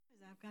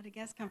I've got a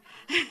guest come.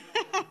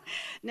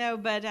 No,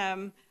 but,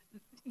 I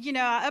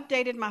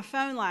updated my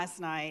phone last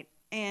night,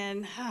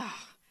 and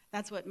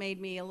that's what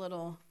made me a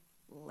little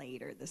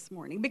later this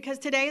morning, because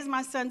today is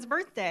my son's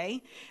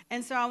birthday,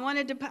 and so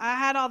I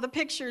had all the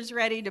pictures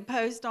ready to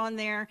post on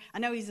there. I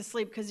know he's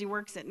asleep because he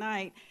works at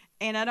night,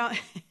 and I don't,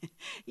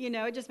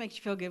 it just makes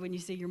you feel good when you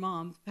see your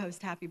mom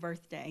post happy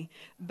birthday.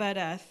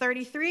 But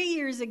 33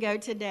 years ago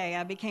today,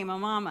 I became a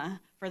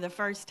mama for the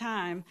first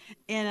time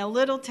in a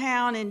little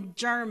town in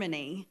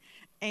Germany.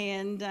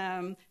 And,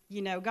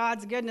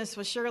 God's goodness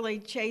was surely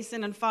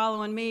chasing and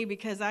following me,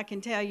 because I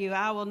can tell you,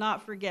 I will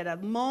not forget a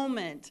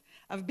moment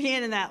of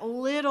being in that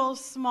little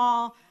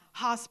small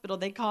hospital.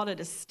 They called it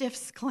a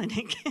Stiffs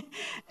clinic.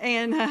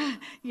 And,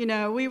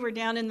 we were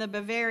down in the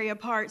Bavaria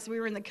part, so we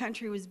were in the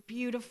country. It was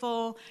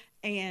beautiful,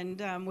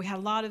 and we had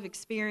a lot of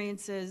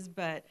experiences,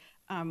 but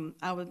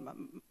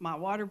my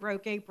water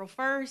broke April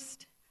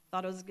 1st.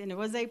 Thought it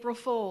was April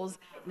Fool's,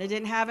 and they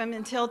didn't have him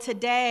until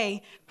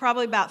today,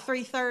 probably about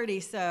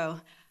 3:30.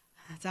 So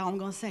that's all I'm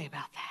going to say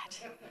about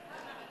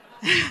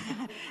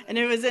that. And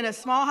it was in a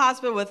small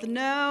hospital with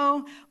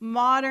no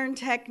modern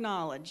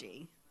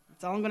technology.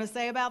 That's all I'm going to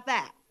say about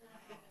that.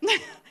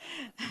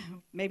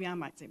 Maybe I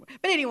might say more,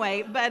 but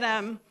anyway.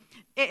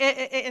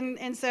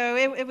 So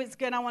it was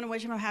good. I want to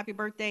wish him a happy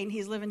birthday, and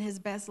he's living his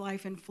best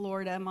life in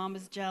Florida.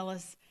 Mama's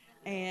jealous.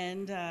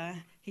 And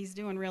he's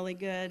doing really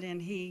good,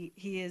 and he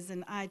is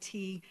an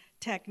IT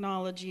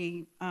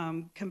technology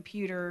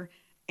computer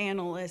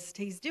analyst.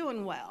 He's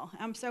doing well.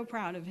 I'm so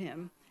proud of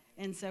him.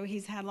 And so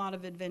he's had a lot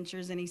of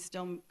adventures, and he's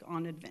still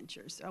on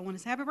adventures. So I want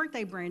to say happy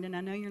birthday, Brandon. I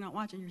know you're not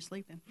watching, you're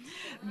sleeping.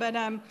 But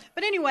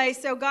anyway,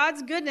 so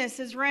God's goodness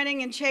is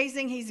running and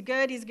chasing. He's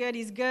good, he's good,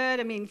 he's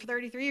good. I mean,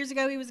 33 years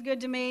ago, he was good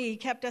to me. He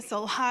kept us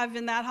alive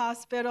in that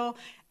hospital,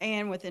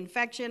 and with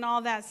infection,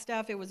 all that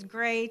stuff. It was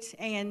great.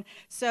 And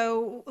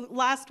so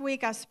last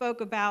week I spoke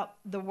about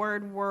the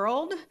word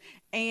world,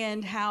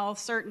 and how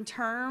certain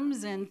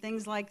terms and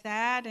things like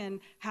that, and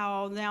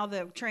how now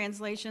the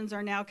translations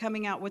are now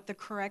coming out with the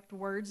correct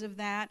words of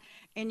that.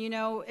 And,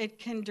 it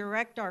can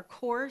direct our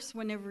course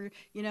whenever,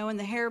 in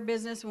the hair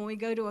business, when we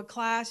go to a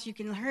class, you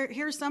can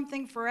hear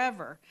something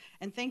forever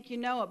and think you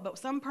know it. But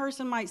some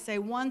person might say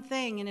one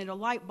thing, and a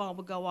light bulb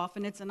will go off,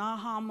 and it's an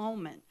aha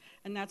moment.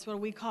 And that's what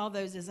we call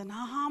those, is an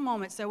aha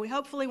moment. So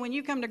hopefully when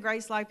you come to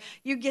Grace Life,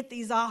 you get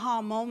these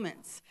aha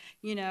moments,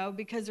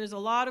 because there's a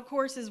lot of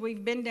courses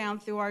we've been down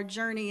through our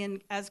journey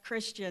as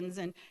Christians.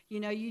 And,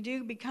 you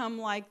do become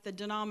like the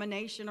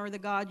denomination or the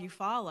God you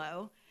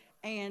follow.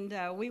 And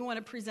we want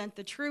to present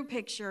the true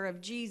picture of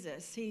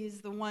Jesus.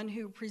 He's the one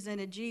who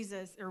presented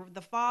Jesus, or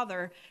the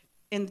Father,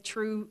 in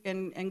true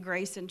and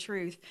grace and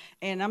truth.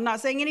 And I'm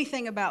not saying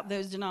anything about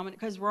those denominations,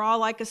 because we're all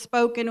like a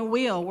spoke in a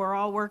wheel. We're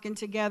all working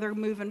together,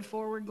 moving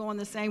forward, going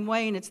the same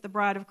way, and it's the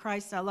bride of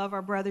Christ. I love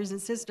our brothers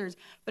and sisters,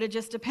 but it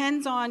just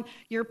depends on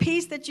your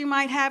peace that you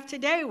might have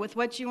today with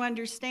what you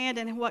understand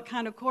and what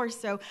kind of course.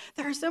 So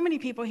there are so many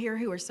people here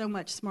who are so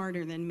much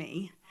smarter than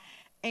me.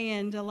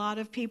 And a lot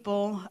of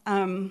people,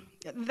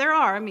 there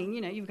are,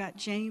 you've got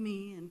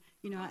Jamie, and,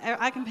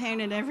 I can paint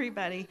at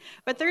everybody.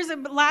 But there's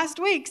last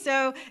week,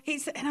 so he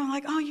said, and I'm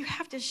like, oh, you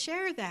have to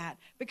share that,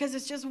 because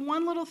it's just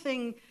one little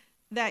thing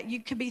that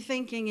you could be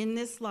thinking in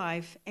this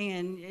life,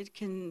 and it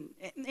can,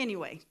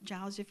 anyway,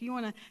 Giles, if you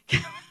want to,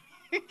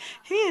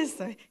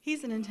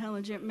 he's an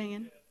intelligent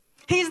man.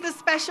 He's the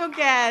special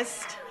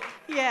guest.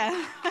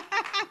 Yeah.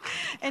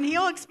 And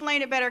he'll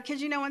explain it better,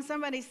 because, when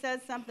somebody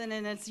says something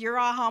and it's your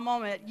aha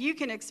moment, you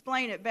can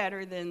explain it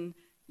better than,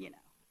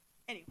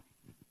 Anyway.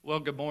 Well,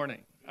 good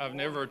morning. I've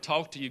never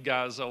talked to you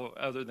guys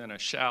other than a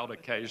shout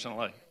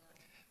occasionally.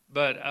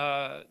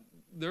 But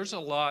there's a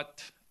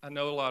lot, I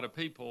know a lot of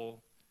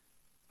people.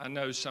 I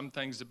know some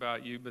things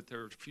about you, but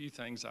there are a few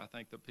things I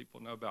think that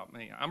people know about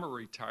me. I'm a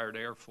retired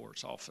Air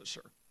Force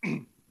officer.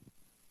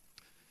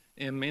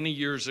 And many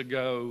years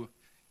ago,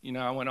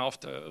 I went off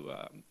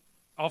to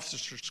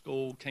officer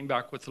school, came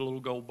back with the little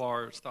gold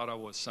bars, thought I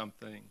was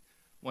something,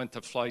 went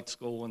to flight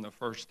school, and the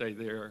first day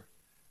there,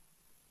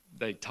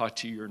 they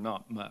taught you're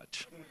not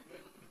much.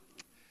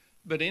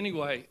 But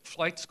anyway,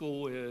 flight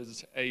school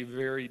is a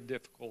very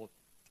difficult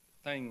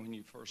thing when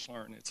you first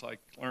learn. It's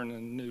like learning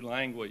a new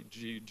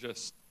language.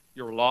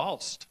 You're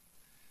lost.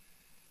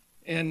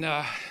 And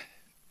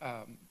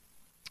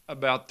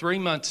about 3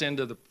 months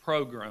into the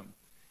program,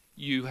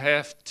 you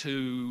have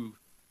to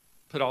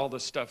put all the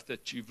stuff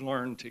that you've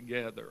learned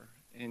together,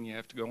 and you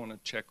have to go on a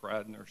check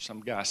ride, and there's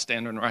some guy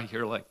standing right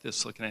here like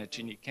this looking at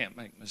you, and you can't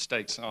make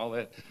mistakes and all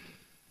that.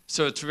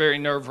 So it's very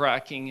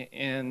nerve-wracking.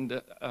 And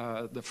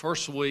the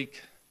first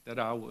week that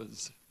I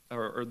was,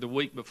 or the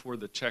week before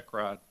the check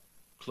ride,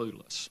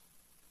 clueless.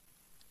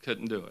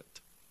 Couldn't do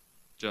it.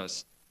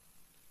 Just,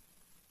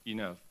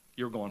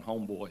 you're going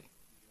home, boy.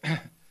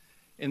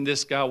 And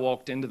this guy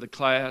walked into the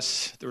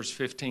class. There was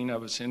 15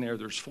 of us in there.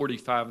 There's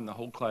 45 in the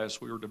whole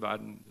class. We were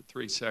divided into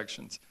 3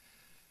 sections.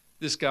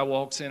 This guy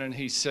walks in and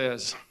he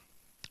says,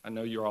 I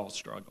know you're all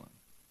struggling.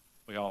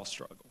 We all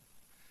struggle.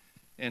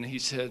 And he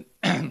said,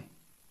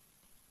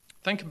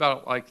 think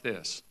about it like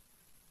this.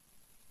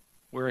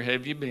 Where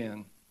have you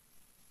been?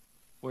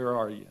 Where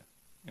are you?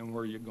 And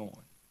where are you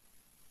going?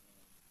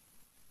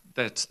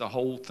 That's the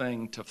whole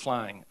thing to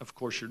flying. Of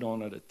course, you're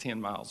doing it at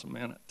 10 miles a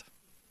minute.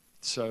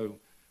 So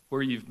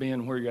where you've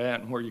been, where you're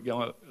at, and where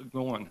you're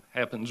going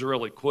happens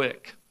really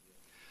quick.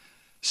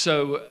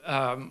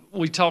 So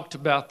we talked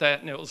about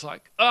that, and it was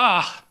like,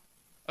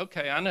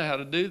 okay, I know how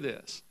to do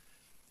this.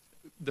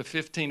 The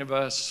 15 of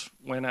us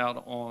went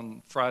out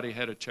on Friday,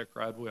 had a check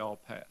ride. We all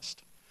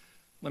passed.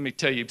 Let me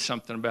tell you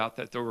something about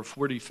that. There were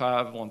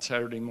 45 on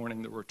Saturday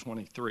morning. There were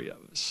 23 of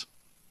us.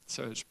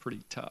 So it was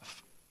pretty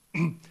tough.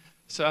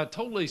 So I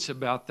told Lisa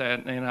about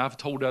that, and I've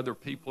told other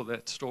people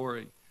that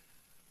story.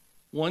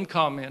 One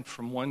comment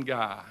from one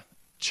guy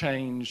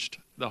changed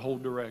the whole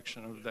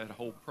direction of that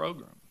whole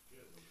program.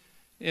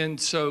 And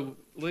so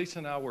Lisa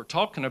and I were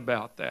talking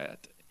about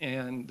that,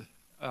 and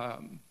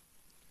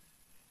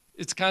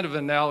it's kind of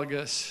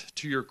analogous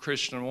to your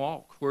Christian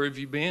walk. Where have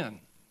you been?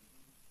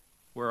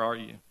 Where are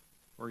you?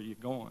 Where are you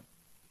going?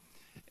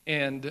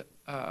 And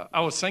I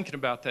was thinking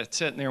about that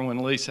sitting there when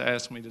Lisa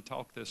asked me to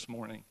talk this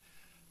morning.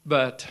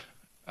 But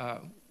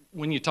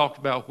when you talk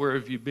about where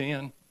have you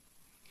been,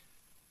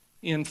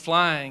 in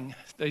flying,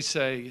 they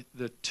say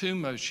the two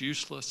most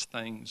useless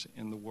things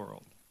in the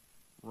world,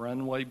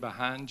 runway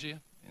behind you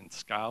and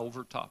sky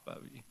over top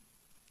of you.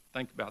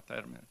 Think about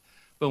that a minute.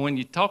 But when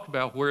you talk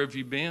about where have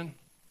you been,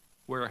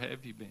 where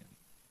have you been?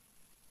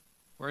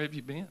 Where have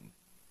you been?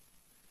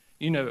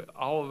 You know,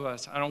 all of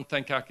us, I don't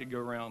think I could go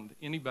around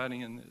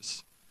anybody in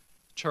this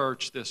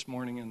church this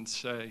morning and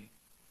say,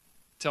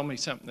 tell me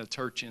something that's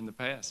hurt you in the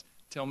past.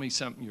 Tell me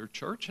something your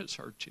church has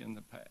hurt you in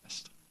the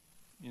past.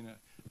 You know,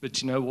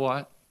 but you know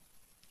what?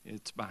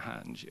 It's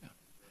behind you.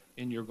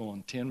 And you're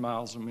going 10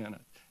 miles a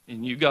minute.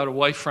 And you got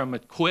away from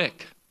it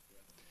quick.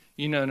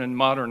 You know, in a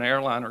modern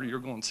airliner, you're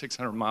going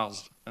 600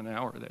 miles an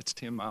hour. That's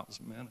 10 miles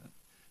a minute.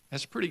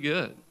 That's pretty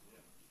good.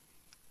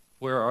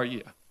 Where are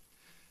you?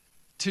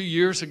 2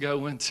 years ago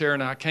when Sarah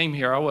and I came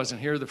here, I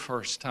wasn't here the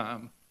first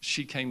time.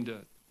 She came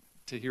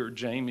to hear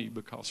Jamie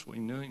because we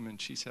knew him,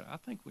 and she said, I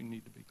think we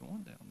need to be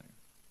going down there.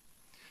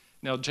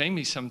 Now,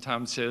 Jamie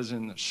sometimes says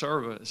in the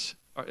service,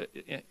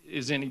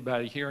 is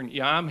anybody hearing?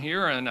 Yeah, I'm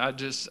hearing.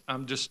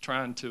 I'm just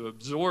trying to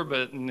absorb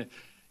it,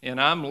 and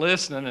I'm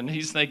listening, and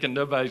he's thinking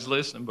nobody's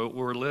listening, but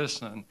we're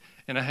listening.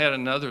 And I had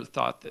another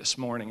thought this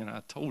morning, and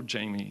I told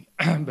Jamie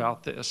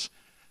about this.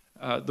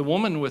 The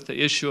woman with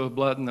the issue of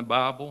blood in the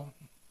Bible,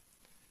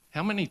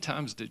 how many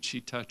times did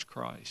she touch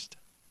Christ?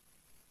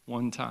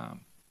 One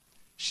time.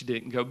 She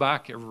didn't go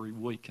back every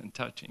week and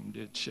touch him,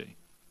 did she?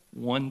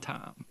 One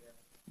time.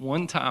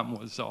 One time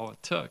was all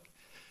it took.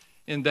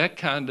 And that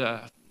kind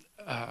of,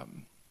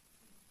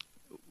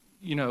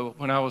 you know,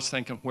 when I was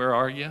thinking, where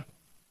are you?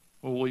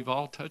 Well, we've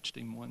all touched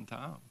him one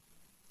time.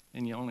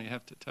 And you only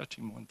have to touch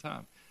him one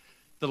time.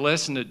 The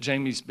lesson that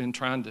Jamie's been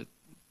trying to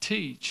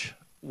teach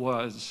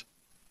was,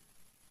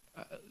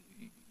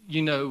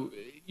 you know,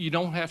 you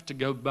don't have to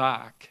go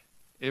back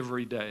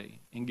every day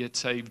and get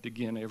saved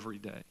again every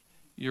day.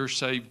 You're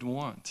saved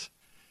once.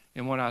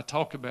 And when I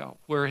talk about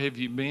where have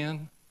you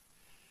been,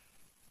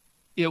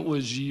 it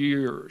was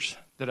years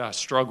that I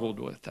struggled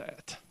with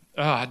that.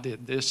 Oh, I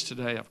did this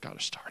today. I've got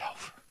to start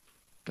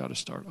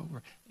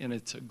over. And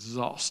it's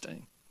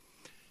exhausting.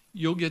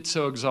 You'll get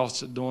so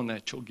exhausted doing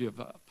that, you'll give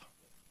up.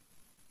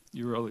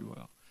 You really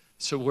will.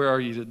 So where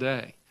are you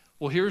today?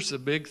 Well, here's the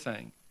big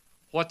thing.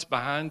 What's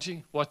behind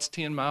you? What's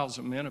 10 miles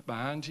a minute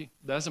behind you?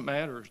 Doesn't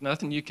matter. There's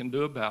nothing you can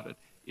do about it.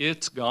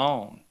 It's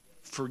gone.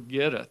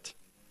 Forget it.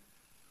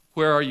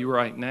 Where are you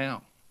right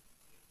now?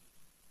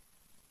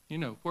 You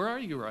know, where are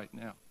you right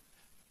now?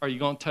 Are you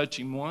going to touch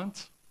him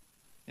once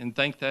and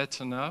think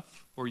that's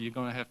enough? Or are you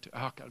going to have to,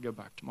 I've got to go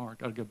back tomorrow.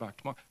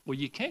 Well,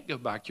 you can't go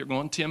back. You're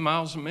going 10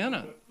 miles a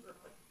minute.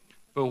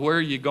 But where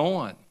are you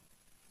going?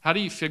 How do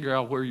you figure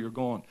out where you're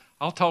going?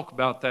 I'll talk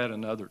about that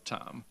another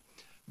time.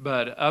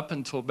 But up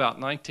until about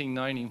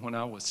 1990, when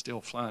I was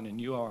still flying,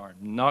 and you are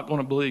not going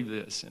to believe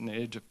this in the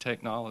age of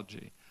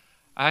technology,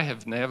 I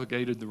have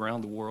navigated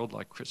around the world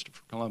like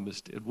Christopher Columbus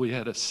did. We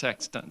had a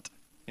sextant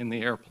in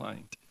the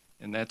airplane,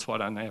 and that's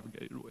what I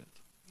navigated with.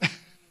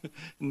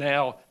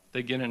 Now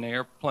they get in an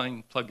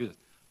airplane, plug a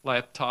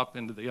laptop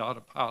into the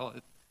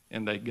autopilot,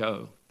 and they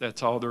go.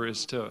 That's all there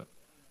is to it.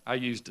 I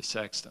used a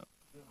sextant.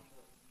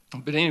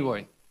 But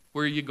anyway,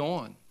 where are you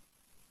going?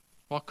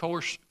 What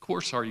course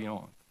are you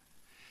on?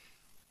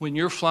 When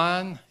you're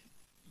flying,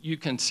 you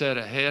can set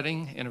a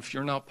heading, and if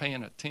you're not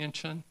paying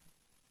attention,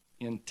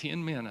 in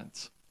 10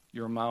 minutes,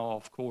 you're a mile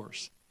off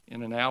course.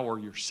 In an hour,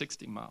 you're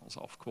 60 miles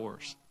off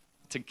course.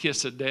 It's a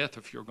kiss of death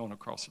if you're going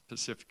across the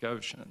Pacific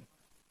Ocean.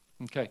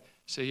 Okay,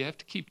 so you have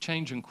to keep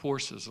changing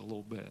courses a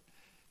little bit.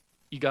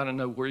 You got to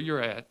know where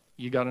you're at.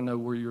 You got to know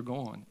where you're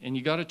going. And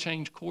you got to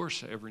change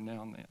course every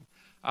now and then.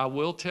 I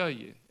will tell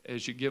you,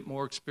 as you get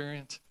more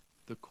experience,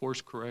 the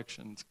course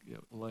corrections get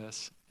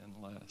less and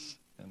less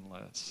and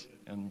less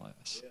and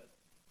less.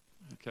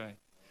 Okay?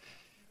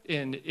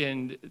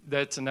 And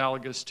that's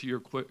analogous to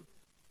your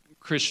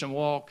Christian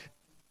walk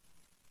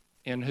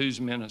and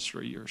whose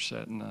ministry you're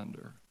sitting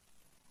under.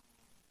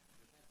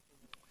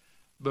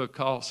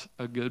 Because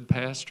a good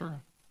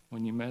pastor,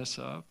 when you mess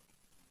up,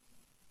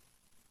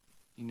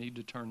 you need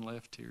to turn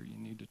left here, you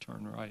need to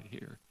turn right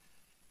here.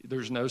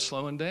 There's no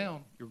slowing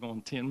down. You're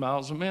going 10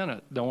 miles a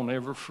minute. Don't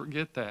ever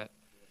forget that.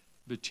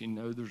 But you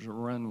know there's a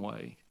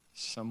runway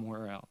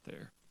somewhere out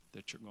there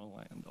that you're going to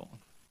land on.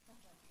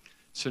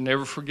 So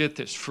never forget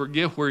this.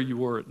 Forget where you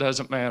were. It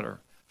doesn't matter.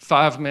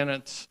 5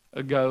 minutes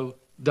ago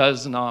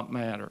does not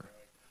matter.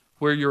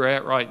 Where you're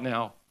at right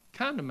now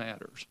kind of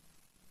matters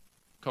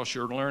because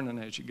you're learning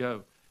as you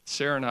go.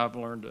 Sarah and I have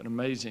learned an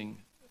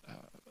amazing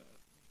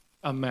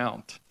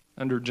amount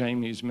under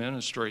Jamie's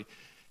ministry,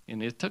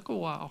 and it took a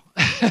while.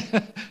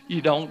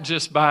 You don't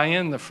just buy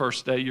in the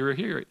first day you're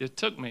here. It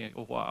took me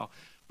a while.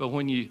 But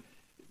when you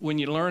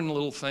learn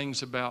little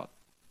things about,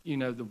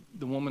 the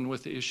woman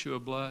with the issue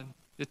of blood,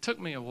 it took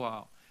me a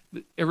while.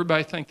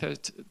 Everybody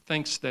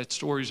thinks that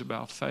story's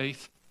about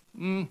faith.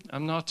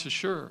 I'm not so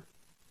sure.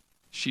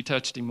 She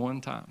touched him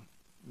one time.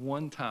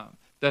 One time.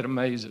 That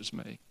amazes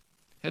me.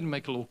 Had to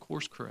make a little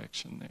course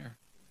correction there.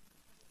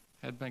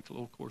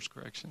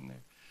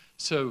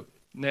 So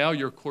now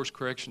your course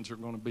corrections are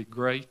going to be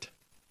great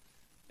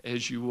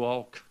as you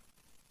walk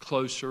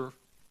closer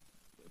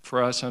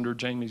for us under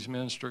Jamie's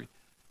ministry.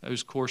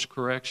 Those course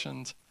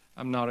corrections,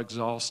 I'm not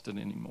exhausted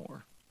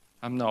anymore.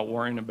 I'm not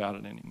worrying about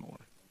it anymore.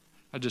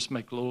 I just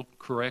make little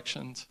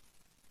corrections.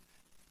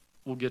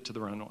 We'll get to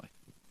the runway.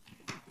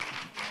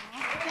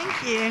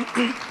 Thank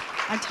you.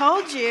 I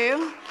told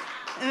you.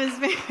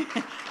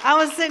 I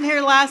was sitting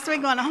here last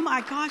week going, oh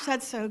my gosh,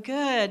 that's so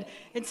good.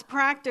 It's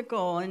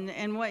practical.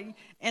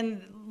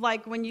 And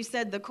like when you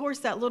said the course,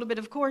 that little bit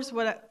of course,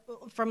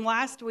 from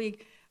last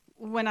week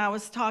when I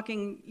was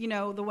talking,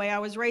 the way I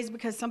was raised,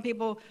 because some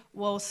people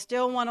will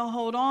still want to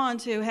hold on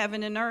to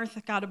heaven and earth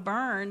got to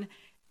burn.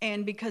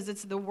 And because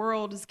the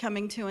world is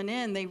coming to an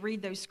end, they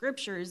read those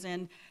scriptures.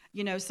 And,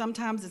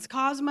 sometimes it's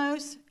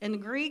cosmos in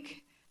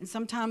Greek. And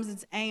sometimes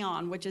it's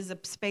aeon, which is a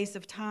space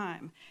of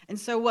time. And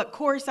so what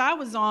course I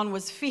was on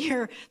was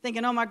fear,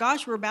 thinking, oh my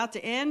gosh, we're about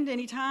to end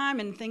anytime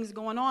and things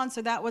going on.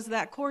 So that was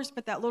that course,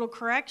 but that little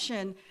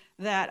correction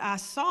that I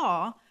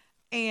saw,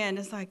 and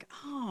it's like,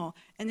 oh,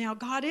 and now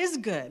God is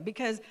good.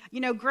 Because,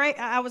 great.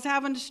 I was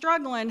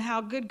struggling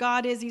how good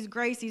God is. He's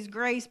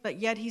grace, but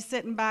yet he's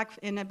sitting back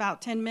in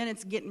about 10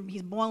 minutes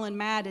he's boiling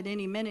mad at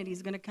any minute.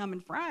 He's going to come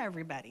and fry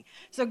everybody.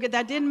 So good,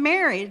 that didn't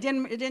marry. It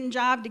didn't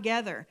jive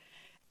together.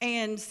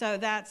 And so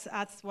that's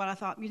what I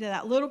thought.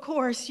 That little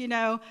course,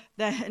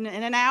 that in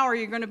an hour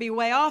you're going to be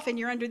way off, and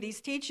you're under these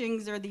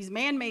teachings or these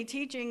man-made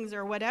teachings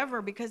or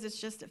whatever, because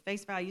it's just at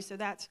face value. So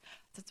that's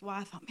why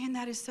I thought, man,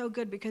 that is so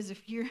good, because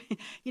if you're,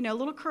 a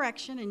little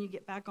correction and you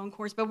get back on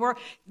course. But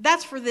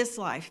that's for this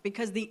life,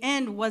 because the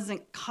end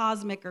wasn't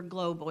cosmic or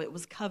global; it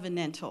was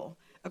covenantal,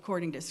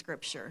 according to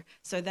Scripture.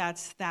 So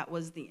that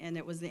was the end.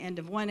 It was the end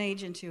of one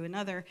age into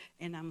another.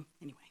 And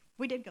anyway,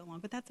 we did go on,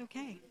 but that's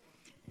okay.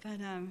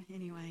 But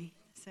anyway.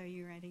 So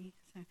you ready?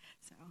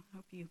 So I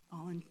hope you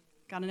all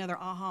got another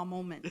aha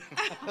moment.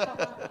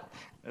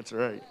 That's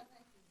right.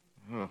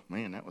 Oh,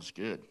 man, that was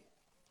good.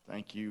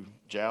 Thank you,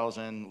 Giles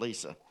and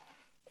Lisa,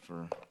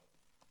 for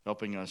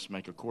helping us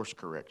make a course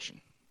correction.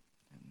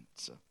 And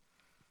so,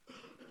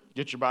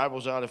 get your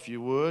Bibles out if you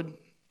would.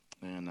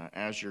 And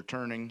as you're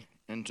turning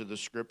into the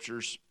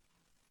Scriptures,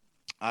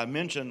 I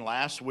mentioned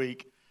last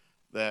week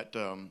that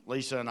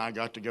Lisa and I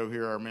got to go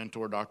hear our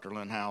mentor, Dr.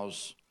 Lynn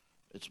Howes.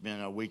 It's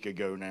been a week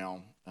ago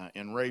now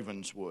in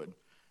Ravenswood.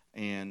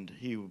 And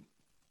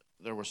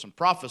there were some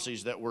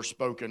prophecies that were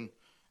spoken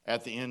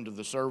at the end of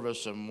the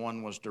service, and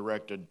one was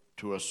directed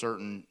to a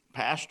certain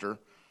pastor.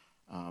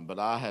 But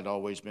I had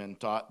always been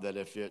taught that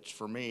if it's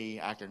for me,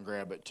 I can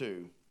grab it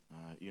too.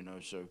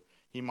 So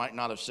he might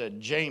not have said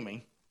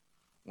Jamie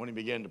when he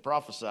began to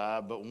prophesy,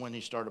 but when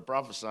he started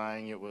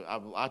prophesying,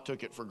 I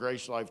took it for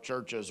Grace Life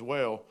Church as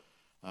well,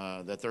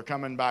 that they're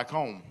coming back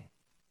home.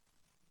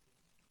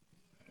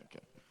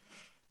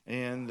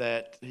 And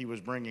that he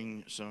was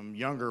bringing some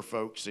younger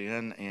folks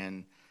in.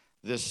 And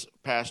this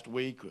past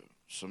week,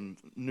 some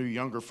new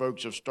younger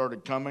folks have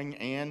started coming.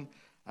 And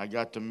I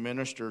got to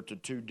minister to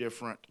two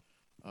different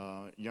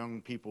young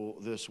people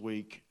this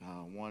week.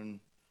 One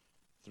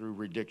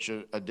through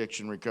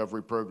addiction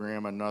recovery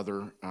program,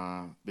 another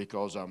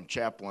because I'm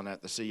chaplain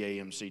at the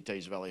CAMC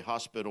Tays Valley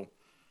Hospital.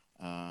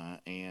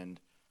 And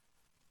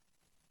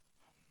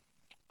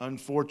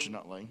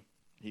unfortunately,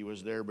 he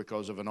was there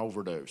because of an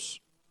overdose.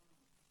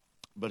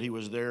 But he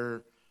was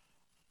there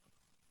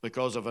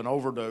because of an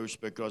overdose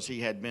because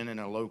he had been in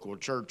a local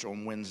church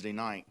on Wednesday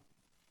night.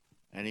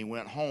 And he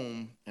went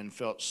home and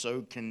felt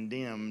so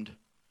condemned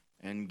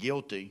and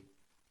guilty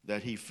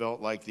that he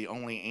felt like the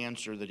only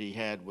answer that he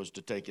had was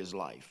to take his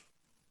life.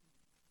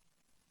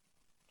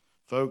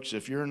 Folks,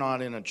 if you're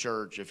not in a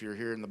church, if you're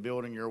here in the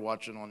building, you're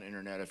watching on the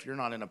internet, if you're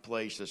not in a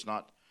place that's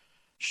not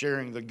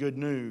sharing the good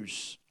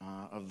news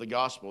of the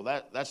gospel,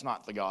 that's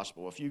not the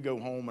gospel. If you go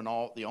home and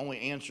the only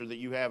answer that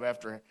you have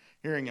after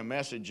hearing a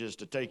message is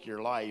to take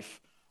your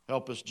life,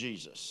 help us,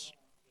 Jesus.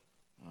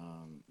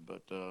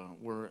 But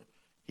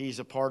he's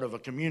a part of a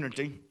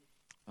community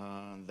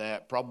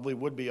that probably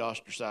would be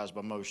ostracized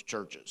by most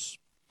churches.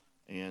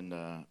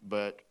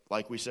 But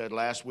like we said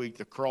last week,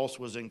 the cross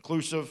was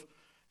inclusive.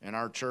 In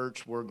our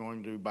church, we're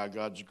going to, by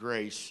God's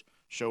grace,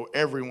 show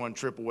everyone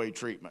triple A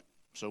treatment.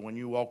 So when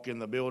you walk in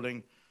the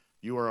building,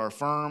 you are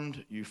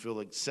affirmed, you feel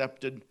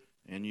accepted,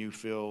 and you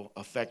feel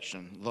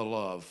affection, the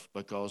love,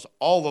 because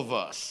all of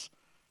us,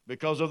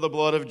 because of the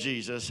blood of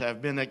Jesus,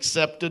 have been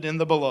accepted in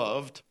the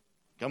beloved.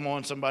 Come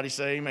on, somebody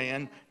say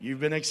amen. You've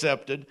been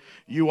accepted.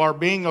 You are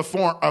being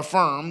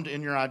affirmed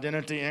in your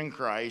identity in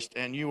Christ,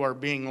 and you are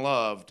being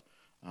loved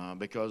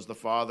because the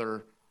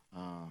Father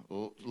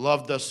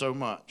loved us so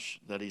much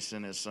that he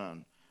sent his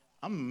Son.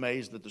 I'm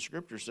amazed that the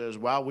Scripture says,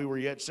 while we were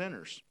yet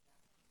sinners,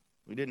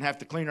 we didn't have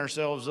to clean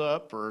ourselves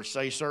up or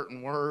say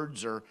certain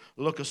words or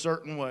look a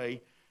certain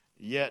way,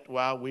 yet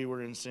while we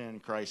were in sin,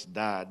 Christ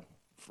died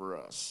for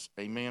us.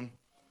 Amen.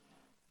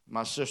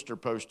 My sister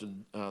posted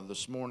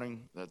this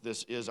morning that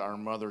this is our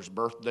mother's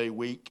birthday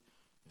week.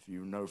 If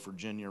you know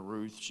Virginia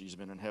Ruth, she's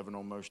been in heaven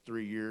almost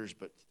 3 years,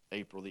 but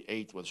April the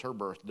 8th was her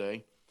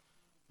birthday.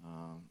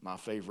 My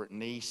favorite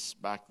niece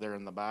back there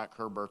in the back,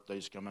 her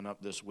birthday's coming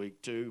up this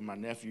week too. My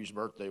nephew's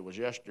birthday was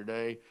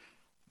yesterday.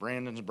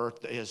 Brandon's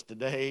birthday is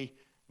today.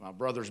 My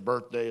brother's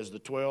birthday is the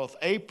 12th.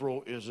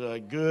 April is a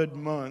good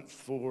month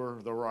for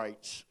the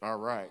Wrights. All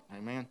right,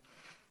 amen.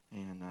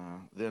 And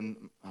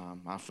then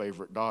my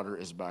favorite daughter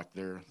is back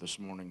there this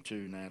morning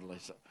too, Natalie.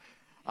 So,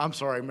 I'm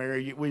sorry,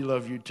 Mary, we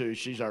love you too.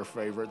 She's our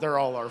favorite. They're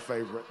all our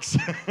favorites.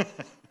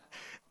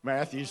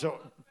 Matthew, so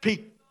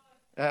peak.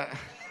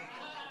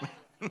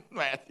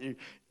 Matthew,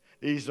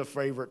 he's a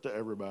favorite to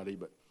everybody.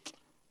 But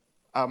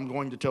I'm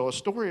going to tell a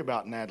story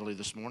about Natalie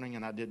this morning,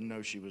 and I didn't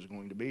know she was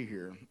going to be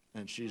here.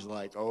 And she's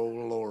like, oh,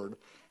 Lord.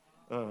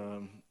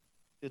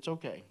 It's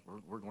okay.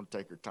 We're going to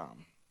take her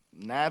time.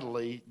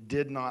 Natalie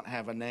did not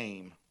have a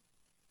name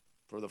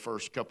for the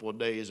first couple of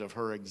days of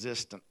her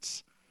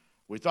existence.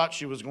 We thought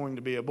she was going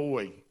to be a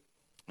boy,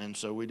 and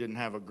so we didn't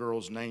have a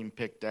girl's name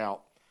picked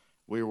out.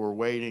 We were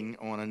waiting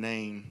on a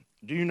name.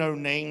 Do you know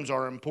names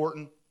are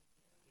important?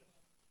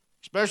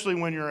 Especially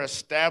when you're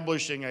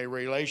establishing a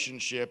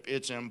relationship,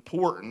 it's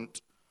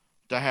important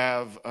to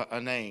have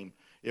a name.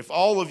 If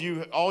all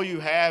you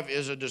have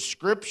is a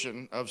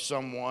description of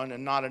someone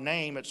and not a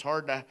name, it's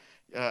hard to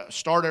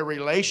start a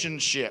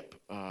relationship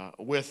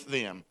with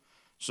them.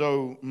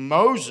 So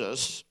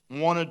Moses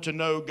wanted to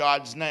know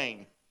God's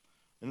name.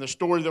 In the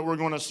story that we're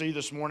going to see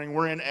this morning,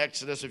 we're in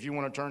Exodus. If you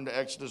want to turn to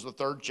Exodus, the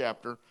 3rd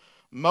chapter.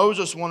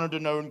 Moses wanted to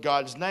know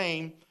God's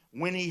name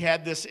when he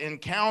had this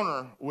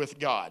encounter with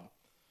God.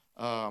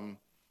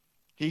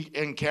 He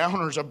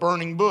encounters a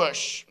burning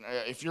bush.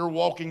 If you're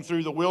walking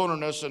through the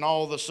wilderness and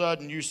all of a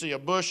sudden you see a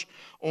bush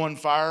on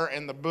fire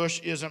and the bush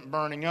isn't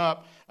burning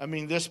up. I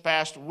mean, this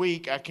past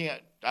week,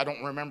 I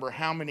don't remember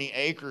how many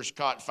acres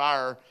caught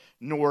fire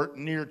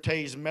near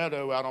Tays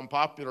Meadow out on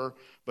Popular,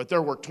 but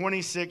there were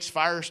 26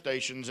 fire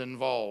stations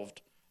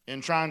involved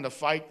in trying to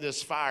fight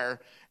this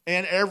fire,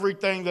 and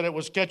everything that it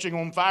was catching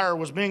on fire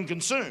was being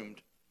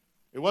consumed.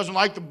 It wasn't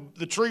like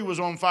the tree was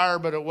on fire,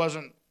 but it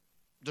wasn't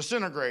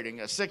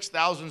disintegrating. A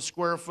 6,000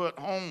 square foot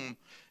home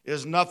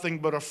is nothing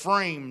but a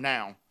frame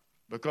now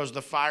because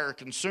the fire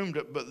consumed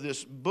it. But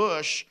this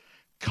bush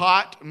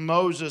caught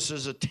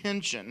Moses'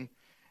 attention,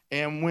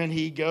 and when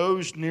he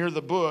goes near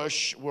the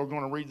bush, we're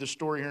going to read the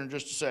story here in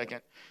just a second,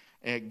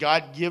 and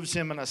God gives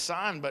him an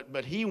assignment,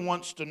 but he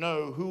wants to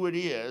know who it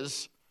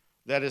is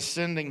that is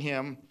sending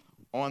him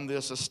on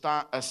this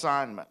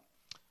assignment.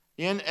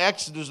 In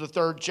Exodus, the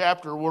 3rd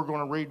chapter, we're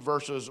going to read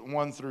verses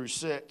 1 through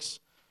 6.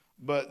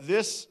 But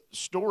this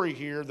story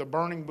here, the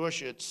burning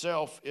bush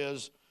itself,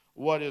 is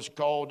what is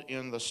called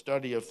in the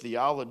study of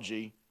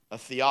theology a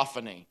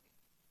theophany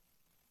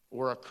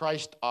or a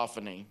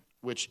Christophany,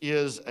 which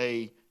is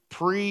a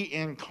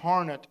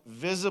pre-incarnate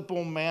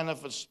visible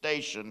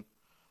manifestation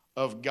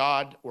of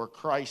God or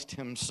Christ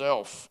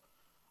himself.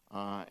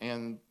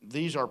 And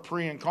these are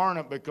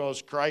pre-incarnate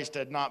because Christ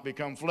had not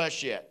become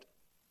flesh yet.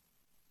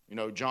 You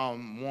know,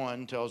 John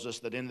 1 tells us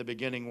that in the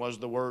beginning was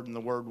the Word, and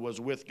the Word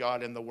was with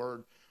God, and the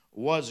Word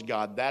was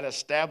God. That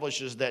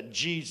establishes that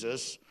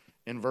Jesus,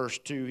 in verse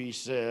 2, he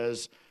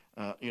says,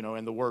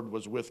 and the Word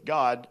was with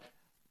God.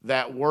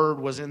 That Word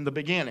was in the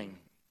beginning.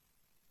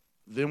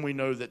 Then we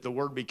know that the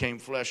Word became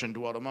flesh and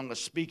dwelt among us.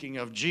 Speaking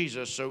of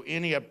Jesus, so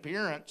any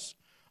appearance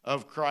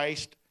of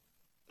Christ,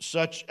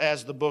 such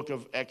as the book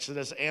of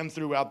Exodus and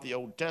throughout the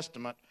Old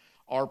Testament,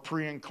 are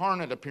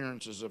pre-incarnate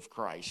appearances of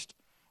Christ.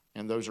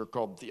 And those are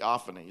called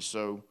theophanies.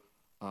 So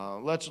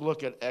let's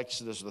look at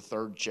Exodus, the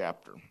 3rd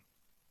chapter.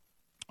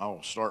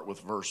 I'll start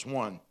with verse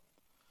 1.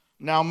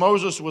 Now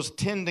Moses was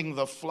tending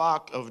the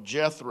flock of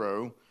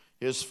Jethro,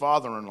 his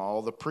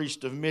father-in-law, the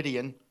priest of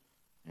Midian,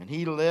 and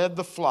he led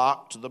the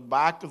flock to the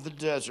back of the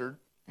desert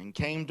and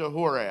came to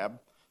Horeb,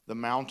 the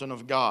mountain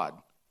of God.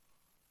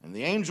 And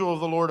the angel of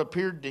the Lord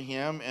appeared to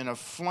him in a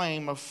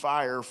flame of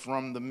fire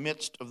from the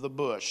midst of the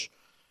bush.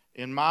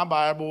 In my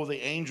Bible,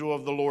 the angel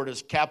of the Lord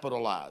is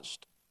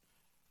capitalized.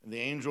 The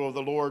angel of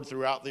the Lord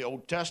throughout the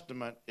Old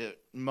Testament,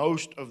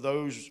 most of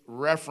those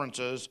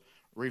references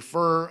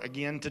refer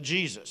again to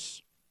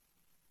Jesus.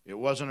 It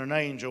wasn't an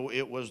angel,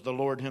 it was the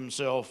Lord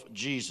himself,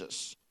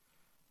 Jesus.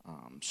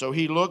 So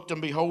he looked,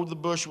 and behold, the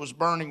bush was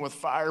burning with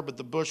fire, but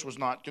the bush was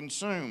not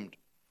consumed.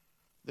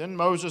 Then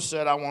Moses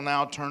said, I will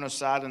now turn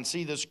aside and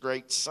see this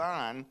great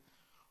sign,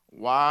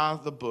 why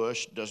the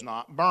bush does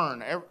not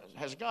burn.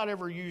 Has God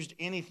ever used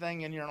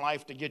anything in your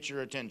life to get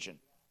your attention?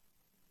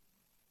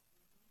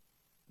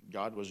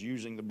 God was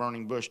using the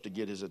burning bush to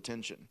get his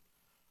attention.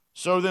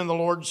 So then the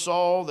Lord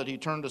saw that he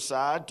turned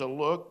aside to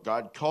look.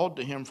 God called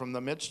to him from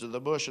the midst of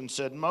the bush and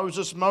said,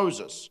 Moses,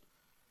 Moses.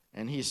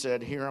 And he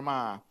said, Here am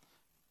I.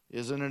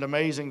 Isn't it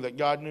amazing that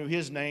God knew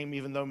his name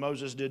even though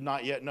Moses did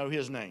not yet know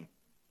his name?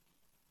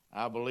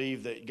 I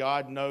believe that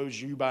God knows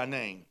you by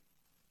name.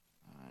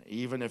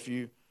 Even if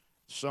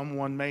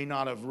someone may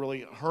not have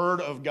really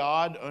heard of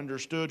God,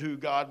 understood who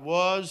God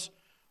was,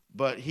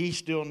 but he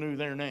still knew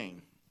their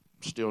name,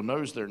 still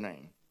knows their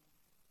name.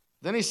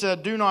 Then he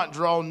said, Do not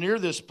draw near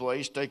this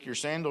place. Take your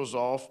sandals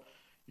off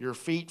your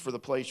feet, for the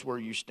place where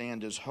you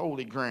stand is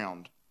holy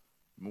ground.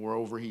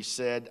 Moreover, he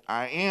said,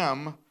 I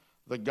am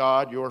the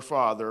God your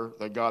father,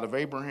 the God of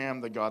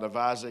Abraham, the God of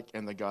Isaac,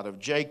 and the God of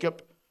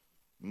Jacob.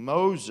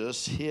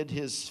 Moses hid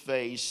his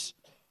face,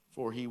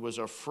 for he was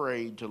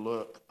afraid to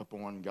look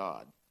upon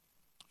God.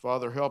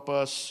 Father, help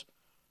us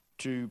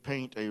to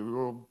paint a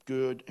real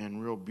good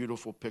and real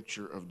beautiful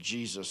picture of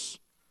Jesus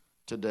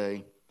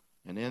today.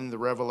 And in the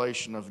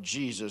revelation of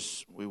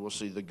Jesus, we will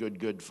see the good,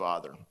 good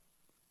Father.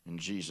 In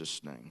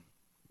Jesus' name,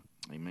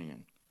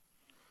 amen.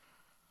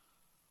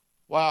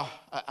 Wow,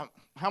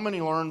 how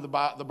many learned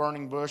the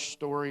burning bush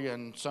story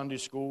in Sunday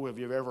school? Have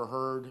you ever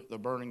heard the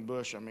burning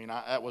bush? I mean,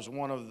 that was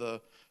one of the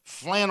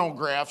flannel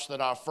graphs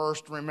that I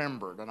first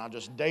remembered, and I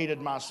just dated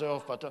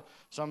myself. But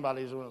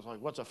somebody was like,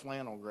 "What's a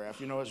flannel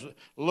graph?" You know, it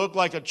looked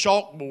like a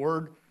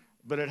chalkboard,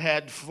 but it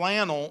had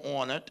flannel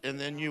on it, and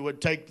then you would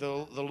take the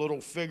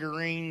little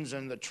figurines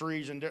and the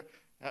trees. And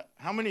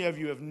how many of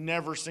you have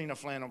never seen a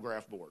flannel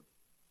graph board?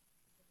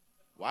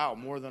 Wow,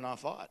 more than I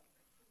thought.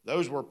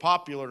 Those were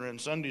popular in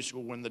Sunday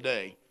school in the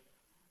day.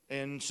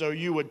 And so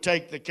you would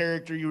take the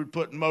character, you would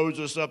put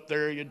Moses up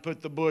there, you'd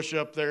put the bush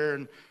up there,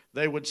 and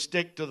they would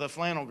stick to the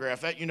flannel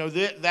graph.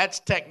 That's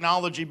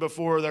technology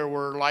before there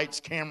were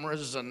lights,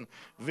 cameras, and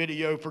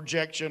video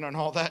projection and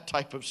all that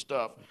type of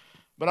stuff.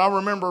 But I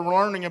remember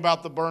learning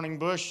about the burning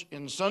bush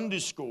in Sunday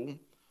school,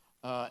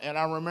 and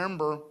I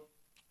remember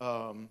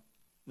the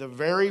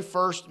very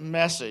first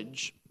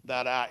message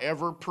that I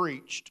ever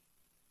preached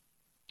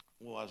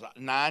was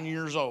 9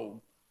 years old.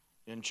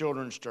 In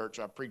children's church,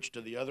 I preached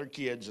to the other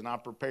kids, and I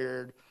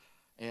prepared,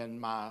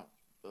 and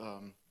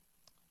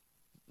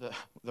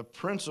the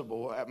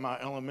principal at my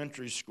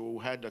elementary school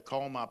had to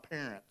call my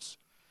parents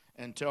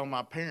and tell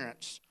my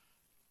parents,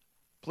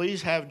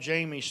 please have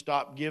Jamie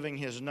stop giving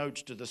his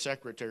notes to the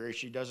secretary.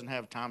 She doesn't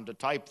have time to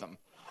type them.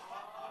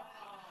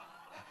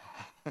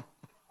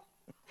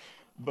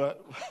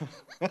 But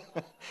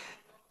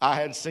I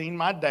had seen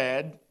my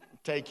dad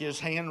take his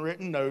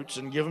handwritten notes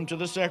and give them to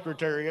the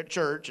secretary at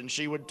church, and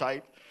she would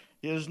type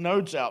his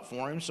notes out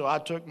for him. So I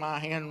took my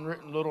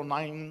handwritten little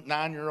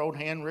 9-year-old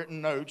handwritten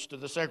notes to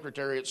the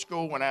secretary at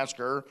school and asked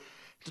her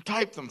to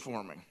type them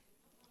for me.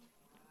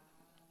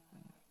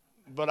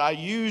 But I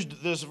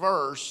used this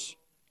verse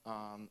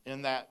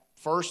in that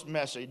first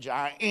message,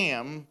 I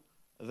am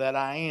that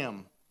I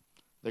am,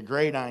 the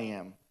great I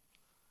am.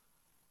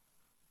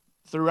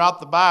 Throughout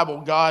the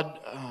Bible, God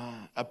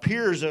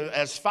appears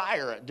as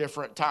fire at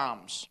different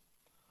times.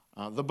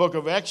 The book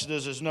of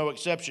Exodus is no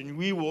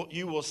exception.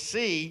 You will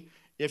see,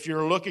 if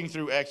you're looking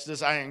through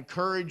Exodus, I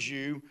encourage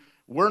you,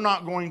 we're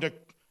not going to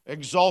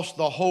exhaust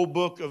the whole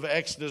book of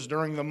Exodus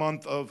during the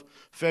month of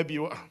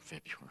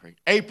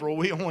April.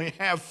 We only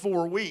have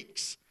 4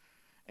 weeks.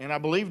 And I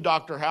believe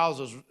Dr. Howes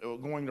is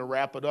going to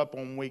wrap it up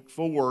on week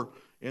 4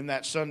 in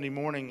that Sunday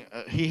morning.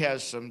 He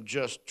has some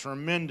just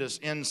tremendous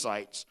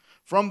insights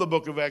from the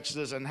book of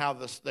Exodus and how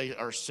they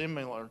are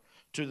similar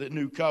to the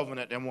new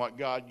covenant and what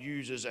God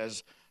uses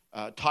as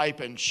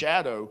type and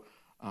shadow.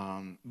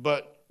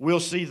 But we'll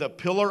see the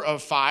pillar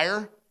of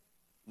fire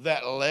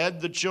that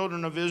led the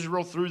children of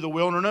Israel through the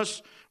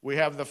wilderness. We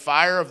have the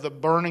fire of the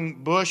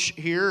burning bush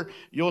here.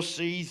 You'll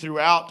see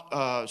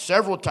throughout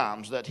several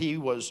times that he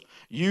was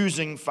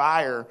using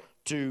fire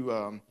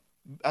to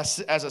as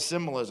a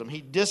symbolism.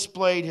 He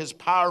displayed his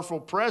powerful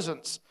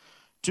presence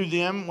to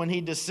them when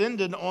he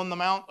descended on the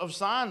Mount of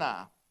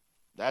Sinai.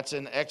 That's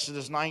in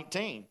Exodus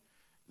 19.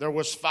 There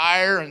was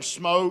fire and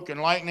smoke and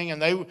lightning, and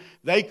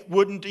they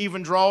wouldn't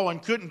even draw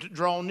and couldn't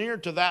draw near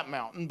to that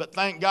mountain. But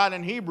thank God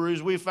in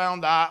Hebrews we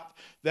found out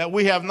that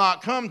we have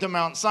not come to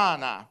Mount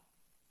Sinai.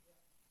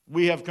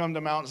 We have come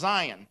to Mount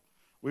Zion.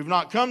 We've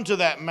not come to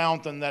that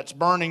mountain that's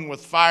burning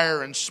with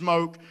fire and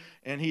smoke,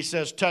 and he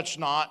says, touch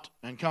not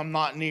and come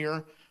not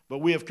near. But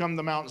we have come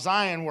to Mount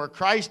Zion where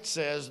Christ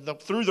says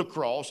through the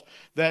cross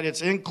that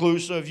it's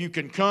inclusive. You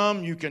can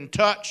come, you can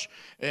touch.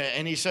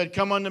 And he said,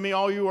 come unto me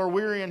all you are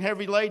weary and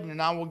heavy laden,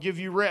 and I will give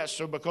you rest.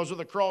 So because of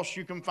the cross,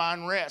 you can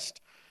find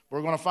rest.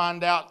 We're going to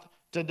find out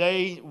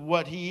today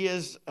what he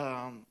is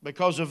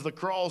because of the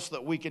cross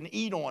that we can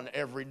eat on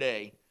every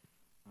day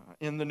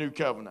in the new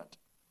covenant.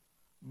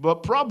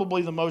 But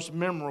probably the most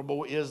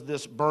memorable is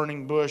this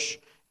burning bush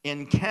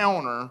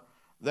encounter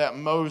that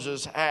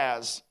Moses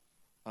has.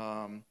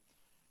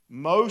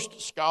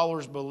 Most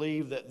scholars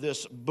believe that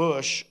this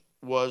bush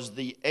was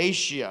the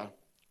acacia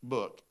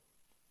book.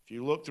 If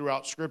you look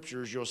throughout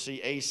scriptures, you'll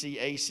see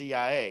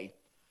Acacia.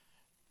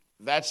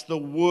 That's the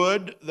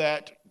wood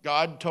that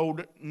God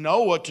told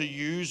Noah to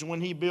use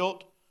when he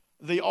built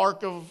the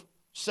Ark of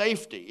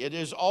Safety. It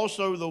is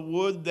also the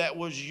wood that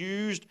was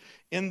used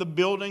in the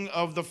building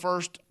of the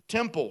first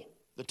temple,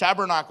 the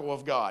tabernacle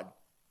of God.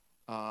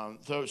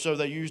 So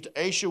they used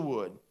acacia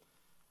wood.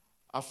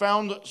 I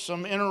found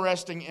some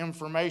interesting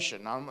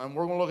information, and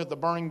we're going to look at the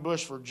burning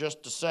bush for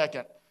just a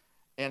second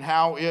and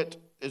how it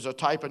is a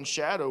type and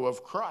shadow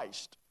of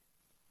Christ.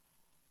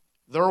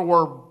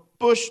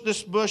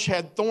 This bush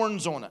had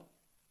thorns on it.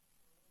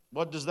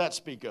 What does that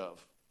speak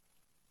of?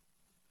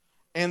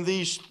 And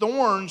these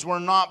thorns were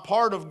not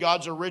part of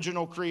God's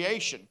original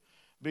creation.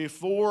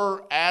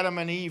 Before Adam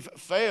and Eve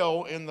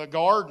fell in the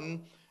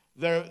garden,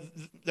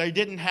 they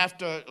didn't have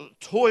to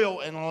toil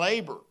and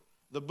labor.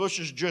 The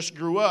bushes just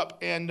grew up,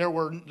 and there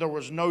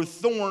was no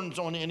thorns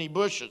on any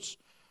bushes.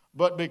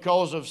 But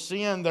because of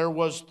sin, there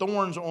was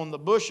thorns on the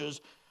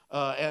bushes,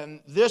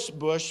 and this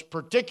bush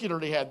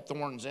particularly had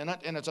thorns in it,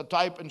 and it's a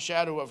type and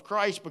shadow of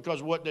Christ,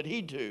 because what did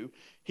he do?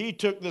 He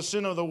took the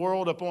sin of the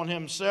world upon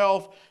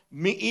himself,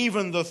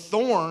 even the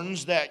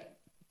thorns that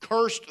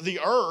cursed the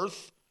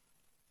earth,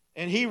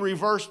 and he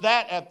reversed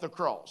that at the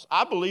cross.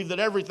 I believe that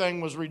everything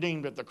was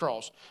redeemed at the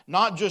cross.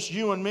 Not just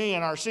you and me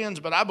and our sins,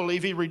 but I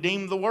believe he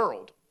redeemed the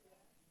world.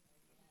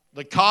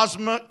 The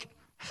cosmic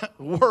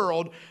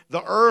world,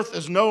 the earth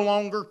is no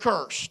longer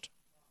cursed.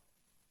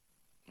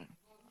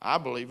 I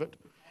believe it.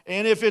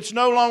 And if it's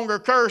no longer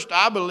cursed,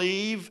 I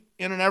believe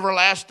in an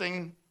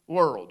everlasting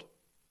world.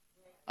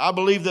 I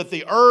believe that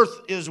the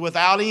earth is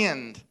without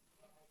end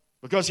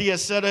because he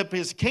has set up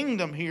his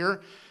kingdom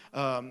here.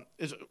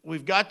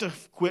 We've got to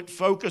quit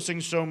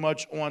focusing so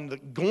much on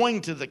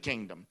going to the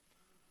kingdom.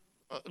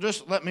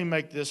 Just let me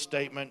make this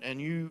statement,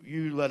 and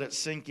you let it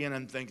sink in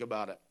and think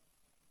about it.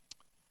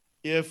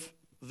 If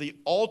the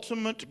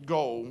ultimate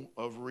goal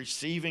of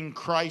receiving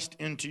Christ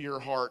into your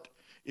heart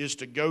is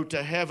to go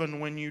to heaven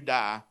when you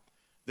die,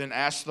 then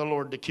ask the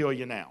Lord to kill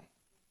you now.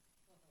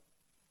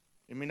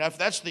 I mean, if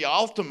that's the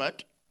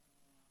ultimate,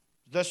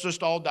 let's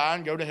just all die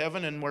and go to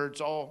heaven and where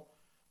it's all.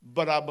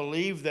 But I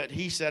believe that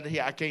he said,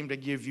 I came to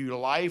give you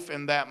life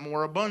and that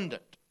more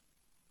abundant.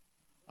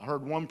 I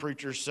heard one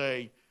preacher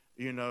say,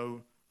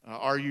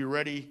 are you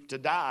ready to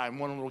die? And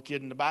one little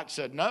kid in the back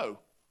said, no.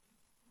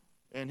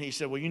 And he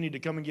said, well, you need to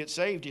come and get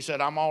saved. He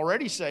said, I'm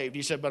already saved.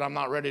 He said, but I'm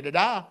not ready to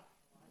die.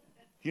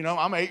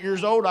 I'm 8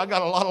 years old. I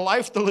got a lot of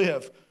life to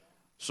live.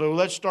 So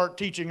let's start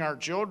teaching our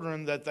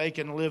children that they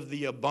can live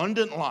the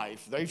abundant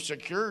life. They've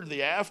secured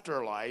the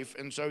afterlife.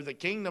 And so the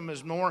kingdom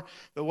is more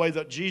the way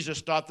that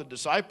Jesus taught the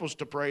disciples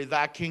to pray,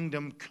 thy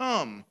kingdom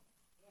come.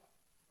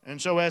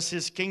 And so as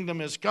his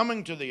kingdom is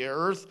coming to the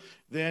earth,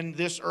 then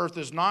this earth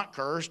is not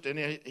cursed, and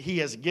he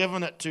has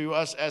given it to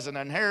us as an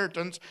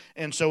inheritance,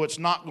 and so it's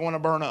not going to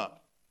burn up.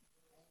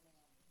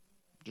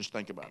 Just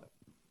think about it.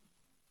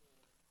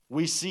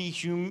 We see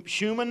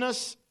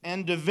humanness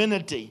and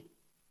divinity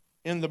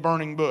in the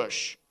burning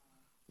bush.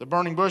 The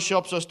burning bush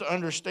helps us to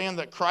understand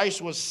that Christ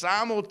was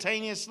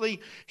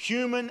simultaneously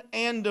human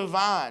and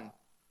divine.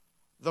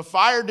 The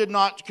fire did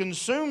not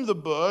consume the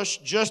bush,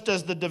 just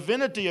as the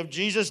divinity of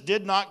Jesus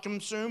did not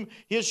consume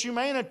his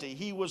humanity.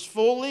 He was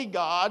fully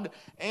God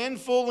and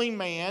fully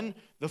man.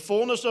 The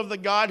fullness of the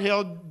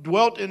Godhead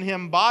dwelt in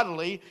him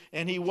bodily,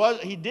 and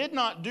he did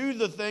not do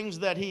the things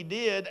that he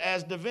did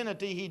as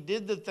divinity. He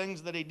did the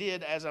things that he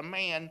did as a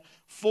man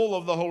full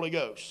of the Holy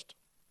Ghost.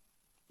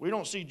 We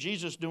don't see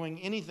Jesus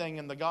doing anything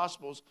in the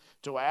Gospels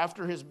till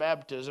after his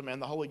baptism and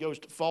the Holy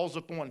Ghost falls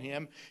upon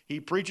him. He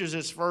preaches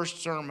his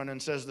first sermon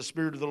and says, the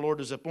Spirit of the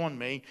Lord is upon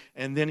me,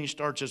 and then he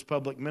starts his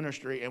public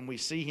ministry, and we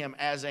see him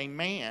as a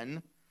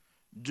man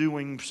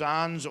doing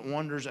signs,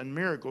 wonders, and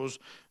miracles,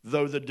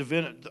 though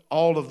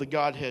all of the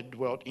Godhead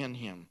dwelt in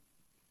him.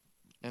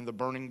 And the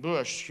burning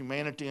bush,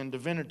 humanity and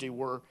divinity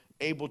were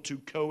able to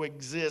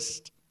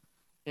coexist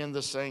in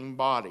the same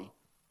body.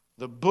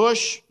 The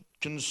bush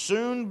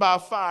consumed by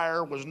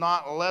fire was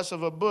not less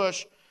of a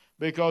bush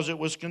because it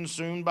was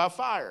consumed by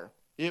fire.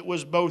 It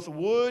was both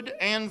wood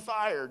and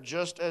fire,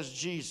 just as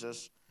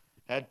Jesus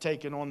had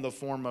taken on the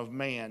form of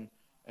man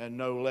and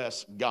no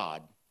less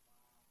God.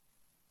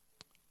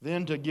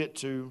 Then to get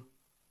to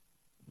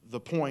the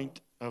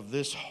point of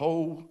this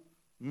whole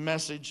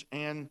message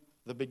and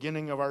the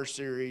beginning of our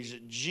series,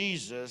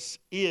 Jesus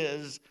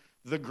is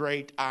the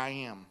great I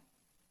am.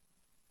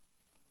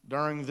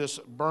 During this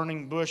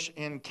burning bush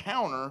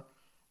encounter,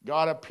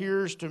 God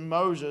appears to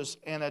Moses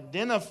and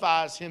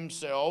identifies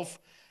himself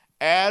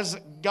as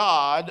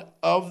God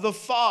of the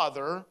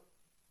Father,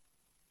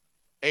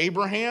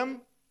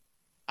 Abraham,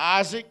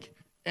 Isaac,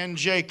 and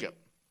Jacob.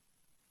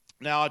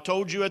 Now, I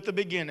told you at the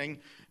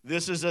beginning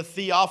This is a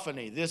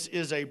theophany. This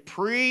is a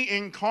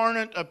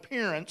pre-incarnate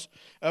appearance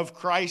of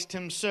Christ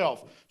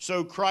himself.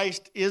 So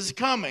Christ is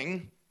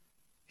coming.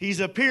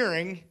 He's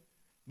appearing,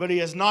 but he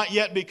has not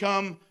yet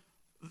become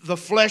the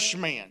flesh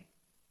man.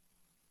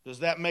 Does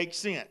that make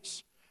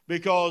sense?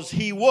 Because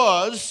he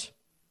was,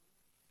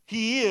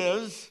 he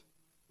is,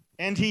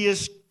 and he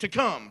is to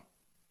come.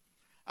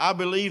 I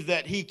believe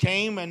that he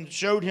came and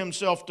showed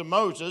himself to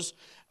Moses.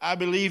 I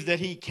believe that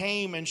he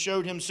came and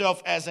showed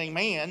himself as a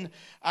man.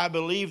 I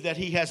believe that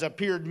he has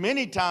appeared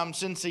many times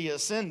since he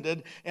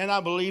ascended, and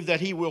I believe that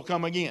he will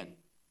come again.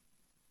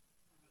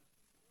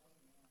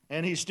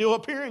 And he's still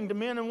appearing to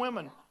men and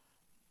women,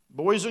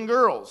 boys and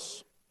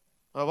girls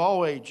of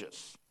all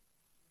ages.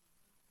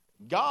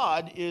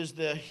 God is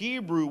the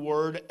Hebrew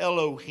word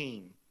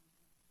Elohim,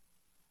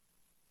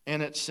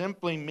 and it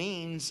simply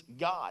means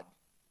God.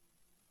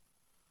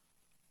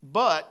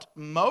 But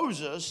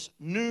Moses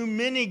knew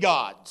many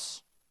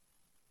gods.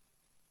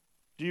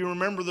 Do you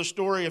remember the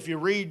story? If you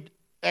read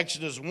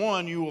Exodus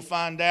 1, you will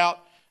find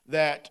out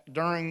that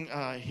during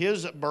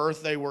his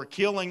birth, they were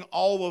killing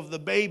all of the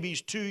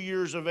babies 2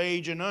 years of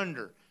age and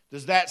under.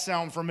 Does that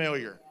sound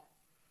familiar?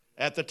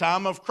 At the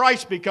time of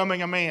Christ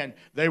becoming a man,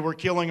 they were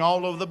killing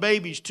all of the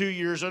babies 2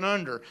 years and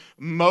under.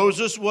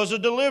 Moses was a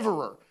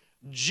deliverer.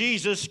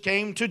 Jesus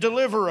came to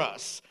deliver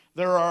us.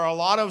 There are a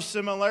lot of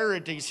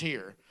similarities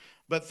here.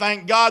 But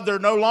thank God there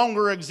no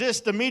longer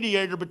exists a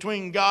mediator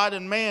between God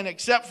and man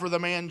except for the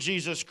man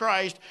Jesus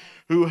Christ,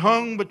 who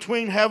hung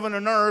between heaven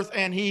and earth,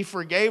 and he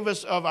forgave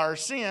us of our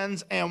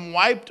sins and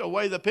wiped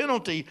away the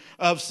penalty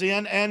of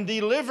sin and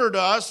delivered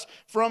us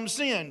from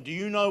sin. Do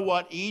you know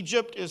what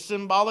Egypt is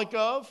symbolic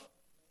of?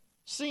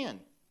 Sin.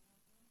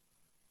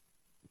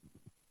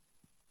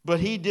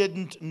 But he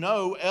didn't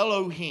know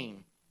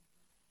Elohim.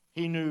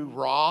 He knew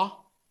Ra,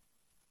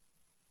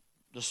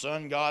 the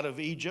sun god of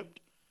Egypt.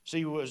 See,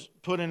 he was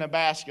put in a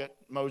basket.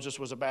 Moses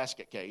was a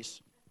basket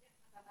case,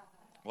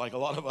 like a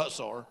lot of us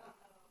are.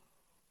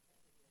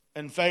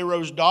 And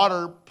Pharaoh's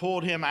daughter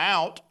pulled him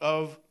out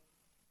of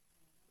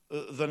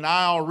the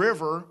Nile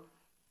River.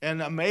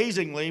 And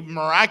amazingly,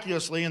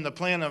 miraculously, in the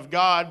plan of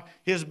God,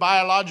 his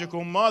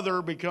biological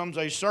mother becomes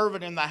a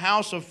servant in the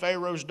house of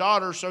Pharaoh's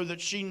daughter so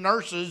that she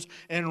nurses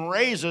and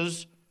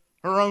raises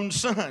her own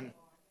son.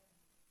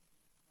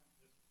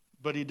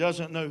 But he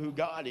doesn't know who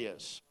God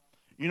is.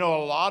 You know,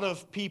 a lot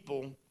of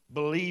people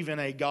believe in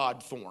a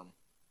God form.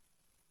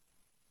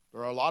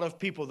 There are a lot of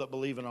people that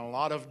believe in a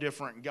lot of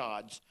different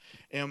gods.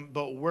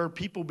 But where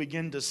people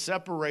begin to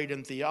separate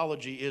in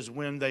theology is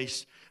when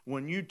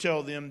you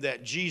tell them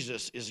that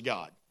Jesus is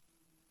God.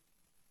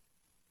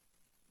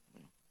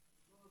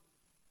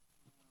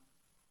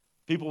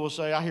 People will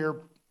say, I hear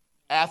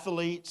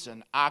athletes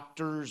and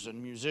actors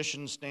and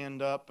musicians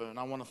stand up, and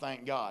I want to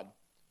thank God.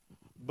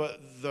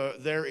 But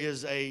there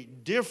is a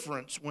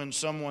difference when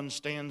someone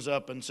stands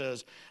up and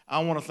says, I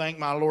want to thank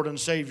my Lord and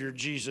Savior,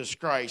 Jesus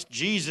Christ.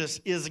 Jesus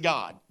is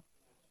God.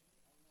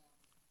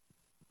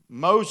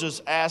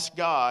 Moses asked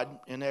God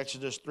in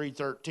Exodus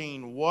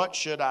 3:13, what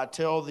should I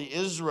tell the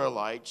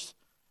Israelites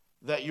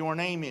that your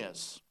name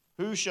is?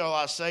 Who shall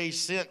I say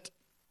sent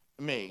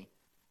me?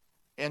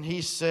 And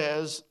he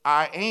says,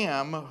 I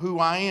am who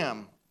I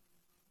am.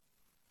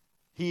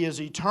 He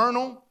is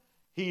eternal.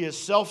 He is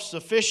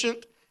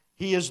self-sufficient.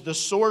 He is the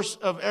source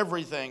of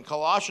everything.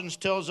 Colossians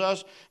tells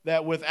us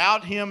that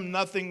without him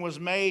nothing was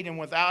made, and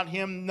without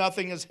him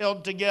nothing is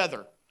held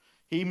together.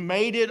 He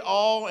made it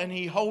all and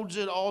he holds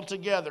it all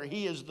together.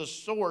 He is the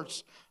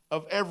source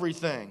of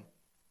everything.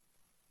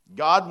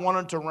 God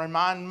wanted to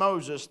remind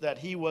Moses that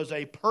he was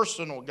a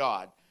personal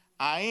God.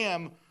 I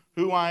am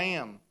who I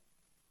am.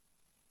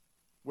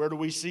 Where do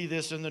we see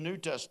this in the New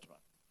Testament?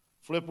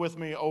 Flip with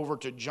me over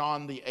to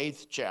John the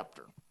 8th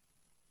chapter.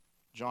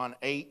 John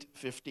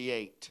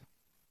 8:58.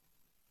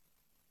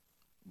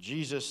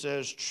 Jesus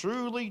says,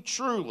 truly,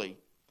 truly,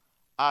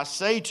 I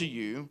say to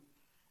you,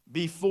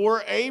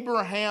 before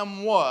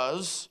Abraham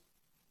was,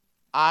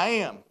 I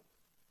am.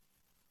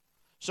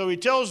 So he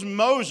tells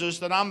Moses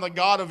that I'm the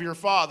God of your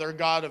father,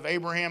 God of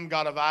Abraham,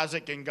 God of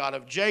Isaac, and God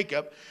of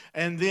Jacob.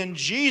 And then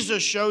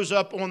Jesus shows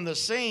up on the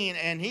scene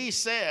and he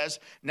says,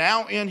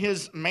 now in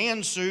his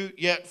man suit,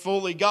 yet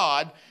fully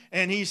God,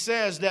 and he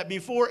says that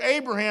before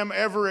Abraham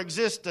ever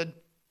existed,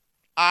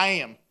 I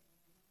am.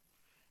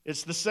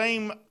 It's the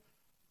same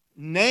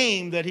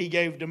name that he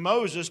gave to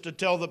Moses to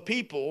tell the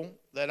people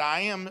that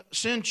I am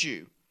sent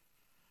you.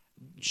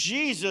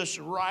 Jesus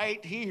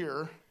right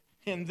here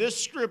in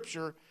this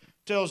scripture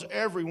tells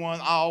everyone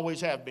I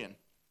always have been.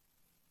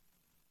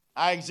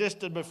 I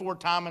existed before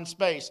time and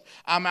space.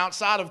 I'm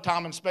outside of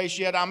time and space,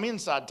 yet I'm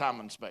inside time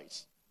and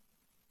space.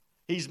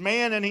 He's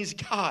man and he's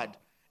God.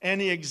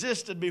 And he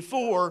existed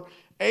before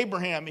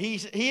Abraham.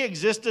 He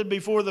existed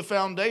before the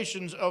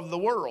foundations of the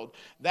world.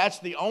 That's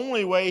the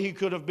only way he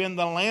could have been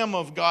the Lamb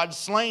of God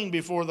slain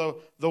before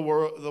the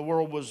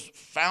world was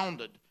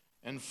founded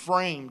and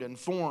framed and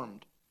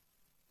formed.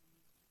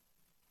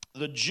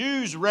 The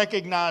Jews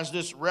recognized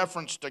this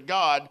reference to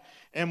God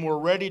and were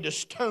ready to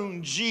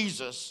stone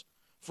Jesus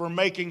for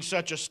making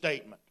such a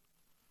statement.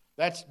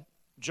 That's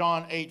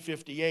John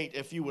 8:58,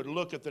 if you would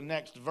look at the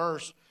next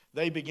verse,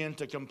 they begin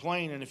to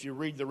complain. And if you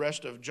read the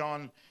rest of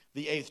John,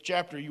 the 8th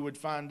chapter, you would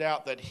find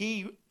out that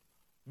he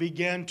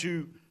began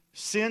to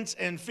sense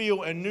and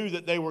feel and knew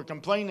that they were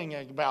complaining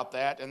about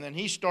that. And then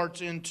he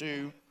starts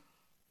into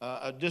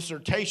a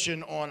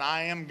dissertation on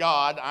I am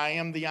God, I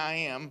am the I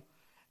am.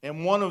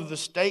 And one of the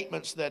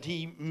statements that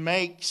he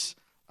makes,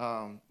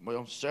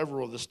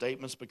 several of the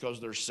statements, because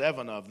there's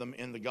 7 of them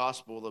in the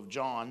Gospel of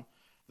John,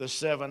 the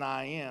 7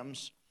 I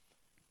ams,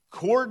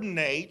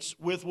 coordinates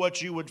with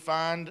what you would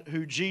find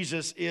who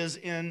Jesus is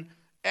in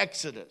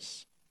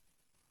Exodus.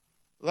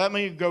 Let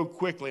me go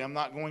quickly. I'm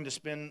not going to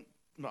spend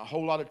a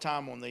whole lot of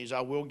time on these. I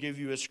will give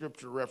you a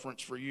scripture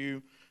reference for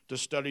you to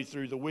study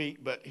through the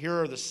week, but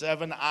here are the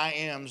 7 I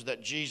ams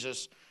that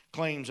Jesus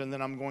claims, and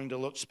then I'm going to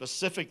look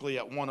specifically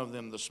at one of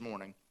them this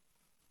morning.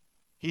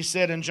 He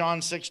said in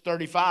John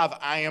 6:35,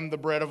 I am the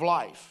bread of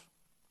life.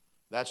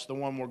 That's the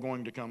one we're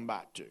going to come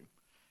back to.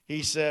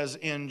 He says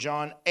in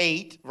John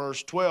 8,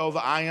 verse 12,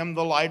 I am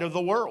the light of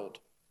the world.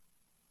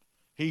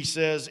 He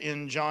says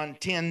in John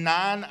 10:9,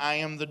 I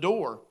am the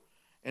door.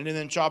 And then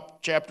in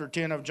chapter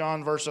 10 of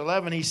John, verse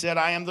 11, he said,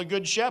 I am the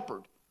good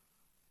shepherd.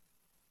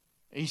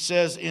 He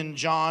says in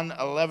John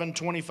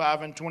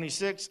 11:25 and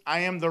 26, I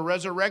am the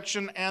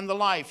resurrection and the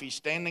life. He's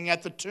standing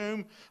at the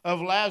tomb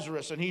of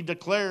Lazarus, and he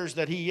declares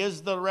that he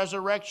is the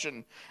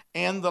resurrection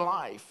and the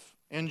life.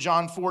 In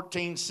John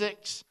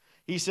 14:6,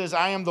 he says,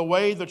 I am the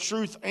way, the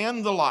truth,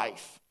 and the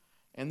life.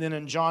 And then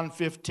in John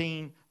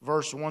 15,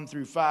 verse 1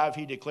 through 5,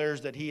 he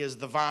declares that he is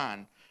the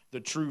vine, the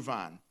true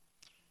vine.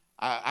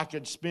 I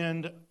could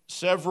spend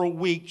several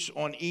weeks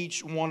on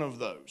each one of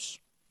those.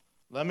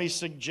 Let me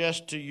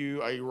suggest to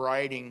you a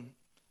writing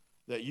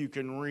that you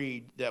can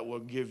read that will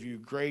give you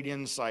great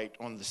insight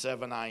on the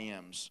 7 I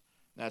ams.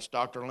 That's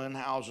Dr. Lynn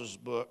House's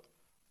book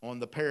on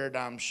the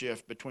paradigm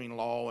shift between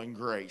law and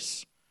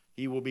grace.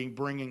 He will be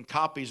bringing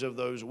copies of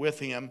those with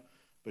him,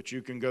 but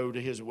you can go to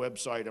his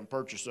website and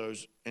purchase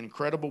those.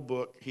 Incredible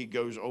book. He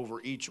goes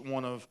over each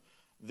one of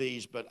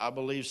these, but I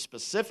believe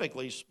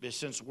specifically,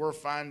 since we're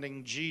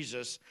finding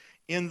Jesus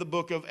in the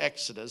book of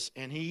Exodus,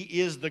 and he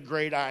is the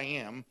great I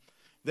am,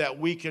 that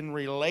we can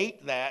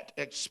relate that,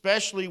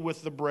 especially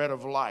with the bread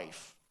of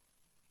life.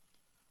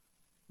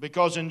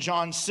 Because in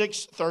John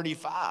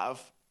 6:35,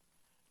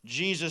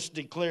 Jesus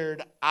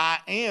declared, I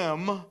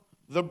am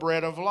the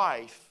bread of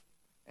life,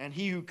 and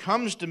he who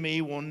comes to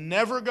me will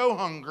never go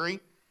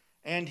hungry,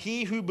 and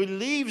he who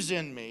believes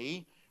in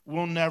me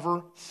will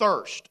never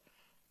thirst.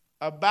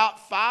 About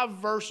 6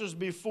 verses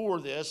before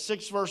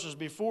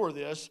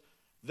this,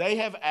 they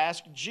have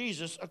asked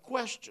Jesus a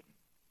question.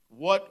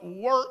 What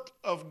work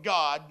of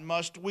God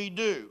must we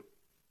do?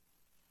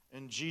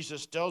 And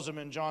Jesus tells them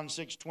in John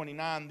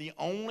 6:29, the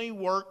only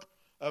work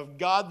of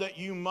God that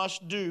you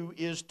must do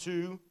is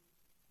to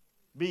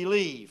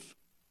believe.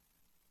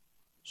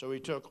 So he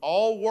took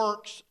all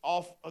works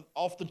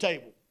off the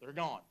table. They're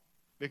gone.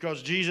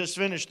 Because Jesus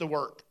finished the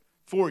work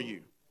for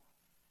you.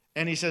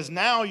 And he says,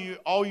 now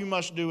all you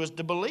must do is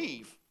to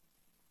believe.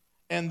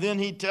 And then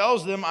he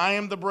tells them, I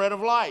am the bread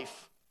of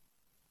life.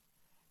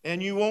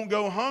 And you won't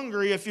go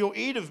hungry if you'll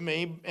eat of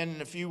me,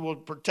 and if you will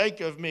partake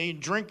of me,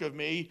 drink of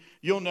me,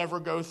 you'll never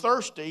go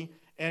thirsty.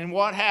 And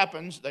what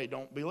happens? They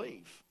don't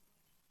believe.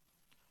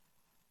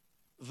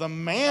 The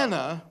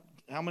manna,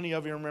 how many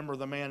of you remember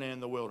the manna in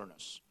the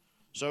wilderness?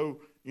 So,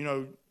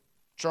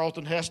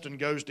 Charlton Heston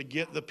goes to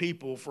get the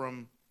people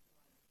from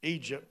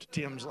Egypt.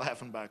 Tim's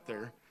laughing back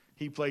there.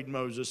 He played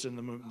Moses in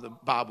the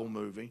Bible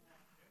movie.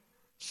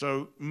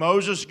 So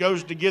Moses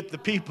goes to get the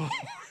people.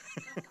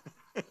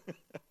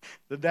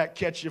 Did that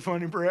catch you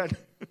funny, Brad?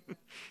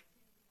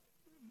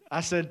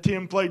 I said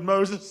Tim played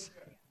Moses.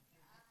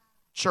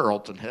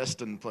 Charlton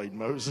Heston played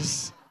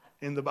Moses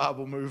in the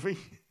Bible movie.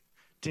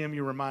 Tim,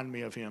 you remind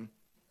me of him.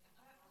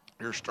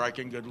 You're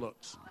striking good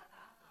looks.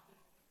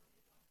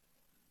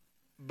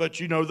 But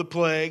the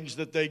plagues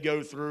that they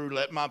go through,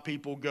 let my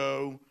people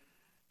go.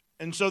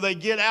 And so they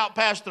get out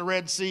past the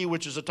Red Sea,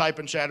 which is a type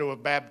and shadow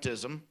of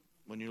baptism.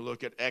 When you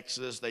look at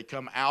Exodus, they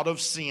come out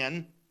of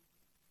sin.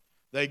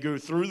 They go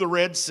through the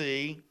Red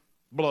Sea,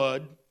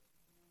 blood.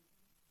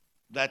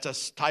 That's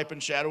a type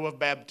and shadow of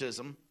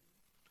baptism.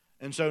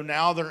 And so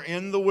now they're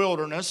in the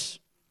wilderness.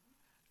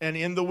 And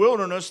in the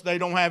wilderness, they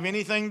don't have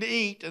anything to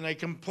eat. And they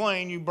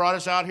complain, you brought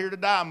us out here to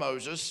die,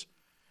 Moses.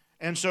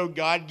 And so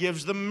God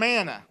gives them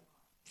manna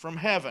from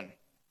heaven.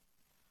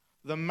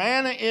 The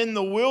manna in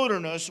the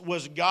wilderness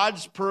was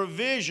God's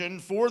provision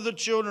for the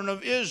children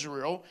of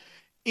Israel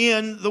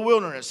in the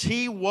wilderness.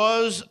 He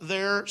was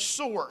their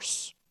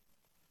source.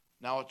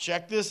 Now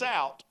check this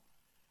out.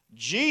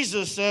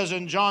 Jesus says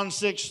in John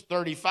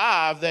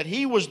 6:35 that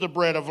he was the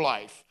bread of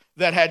life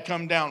that had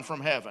come down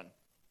from heaven.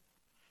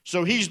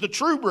 So he's the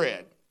true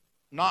bread,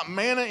 not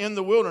manna in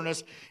the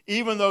wilderness.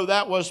 Even though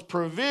that was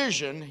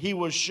provision, he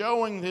was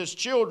showing his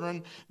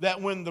children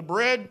that when the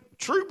bread,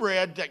 true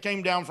bread that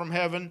came down from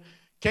heaven,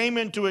 came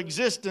into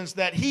existence,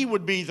 that he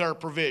would be their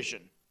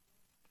provision.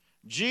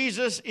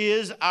 Jesus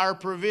is our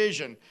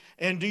provision.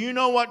 And do you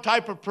know what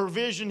type of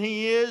provision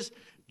he is?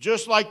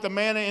 Just like the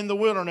manna in the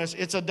wilderness,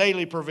 it's a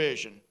daily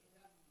provision.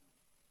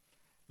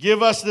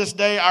 Give us this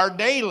day our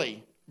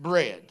daily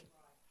bread.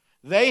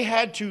 They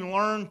had to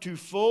learn to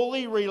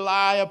fully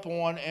rely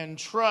upon and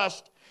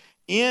trust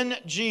in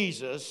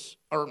Jesus,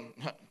 or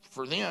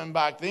for them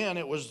back then,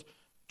 it was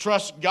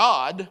trust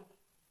God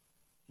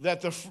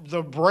that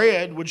the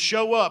bread would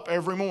show up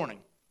every morning.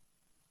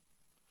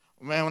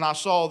 Man, when I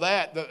saw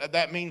that,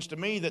 that means to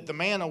me that the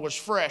manna was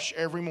fresh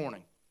every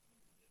morning.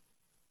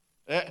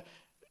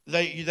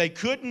 They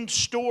couldn't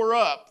store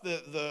up.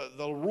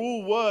 The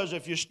rule was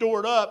if you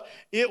stored up,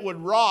 it would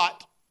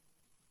rot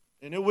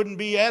and it wouldn't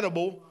be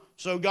edible.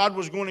 So God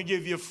was going to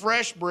give you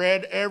fresh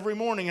bread every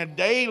morning, a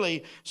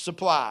daily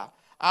supply.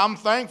 I'm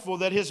thankful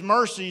that His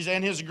mercies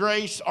and His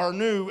grace are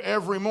new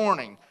every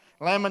morning.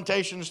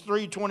 Lamentations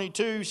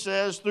 3:22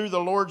 says, though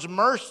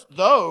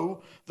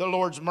the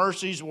Lord's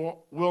mercies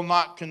will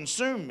not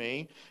consume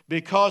me,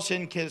 because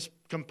His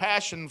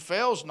compassion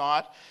fails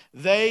not,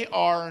 they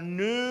are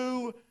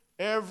new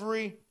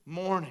every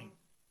morning.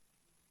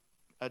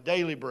 A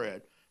daily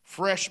bread,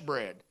 fresh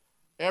bread,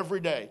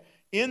 every day.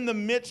 In the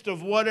midst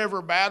of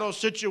whatever battle,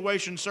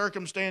 situation,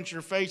 circumstance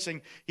you're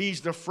facing,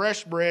 He's the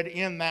fresh bread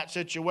in that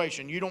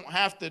situation. You don't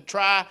have to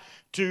try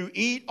to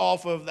eat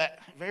off of that.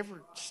 Have you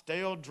ever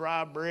stale,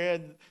 dry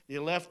bread?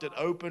 You left it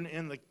open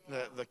in the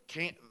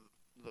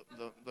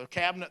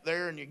cabinet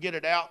there, and you get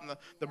it out, and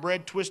the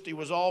bread twisty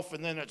was off,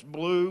 and then it's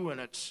blue, and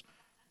it's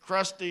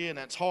crusty, and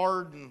it's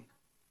hard. And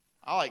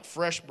I like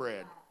fresh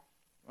bread.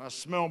 I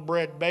smell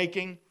bread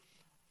baking,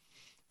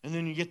 and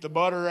then you get the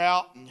butter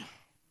out, and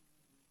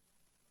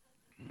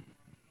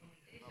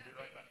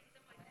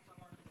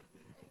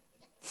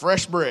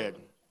fresh bread.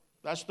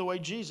 That's the way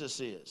Jesus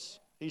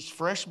is. He's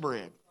fresh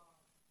bread.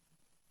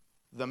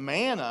 The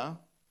manna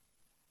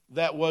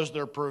that was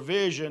their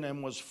provision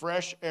and was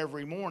fresh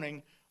every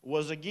morning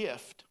was a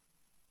gift.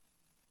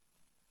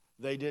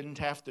 They didn't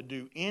have to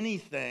do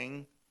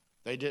anything.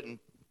 They didn't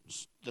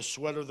the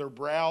sweat of their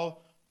brow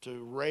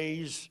to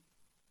raise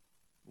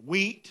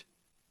wheat.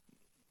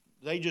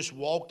 They just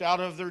walked out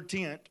of their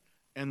tent,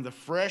 and the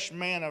fresh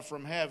manna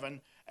from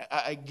heaven,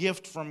 a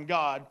gift from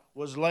God,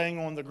 was laying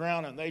on the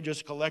ground, and they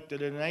just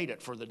collected it and ate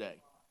it for the day.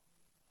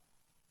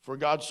 For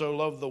God so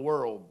loved the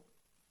world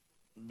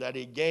that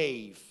He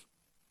gave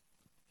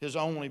His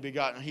only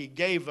begotten. He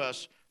gave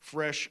us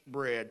fresh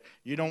bread.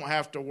 You don't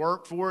have to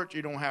work for it.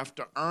 You don't have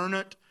to earn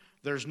it.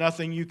 There's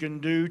nothing you can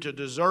do to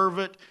deserve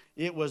it.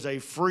 It was a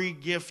free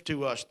gift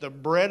to us. The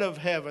bread of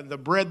heaven, the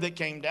bread that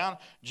came down.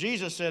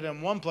 Jesus said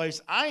in one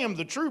place, I am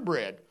the true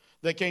bread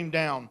that came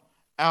down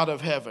out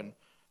of heaven.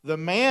 The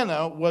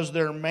manna was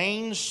their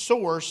main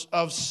source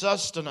of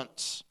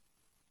sustenance.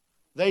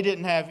 They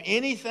didn't have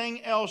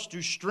anything else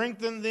to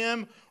strengthen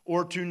them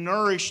or to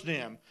nourish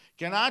them.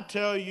 Can I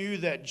tell you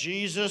that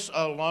Jesus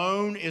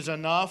alone is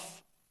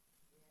enough?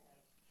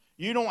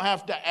 You don't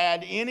have to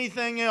add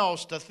anything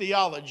else to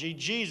theology.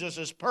 Jesus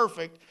is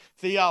perfect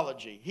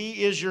theology.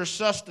 He is your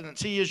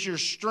sustenance. He is your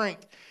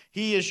strength.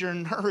 He is your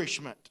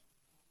nourishment.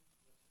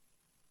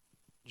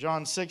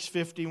 John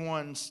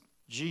 6:51,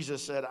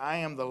 Jesus said, I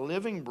am the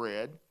living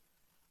bread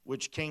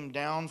which came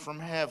down from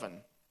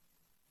heaven.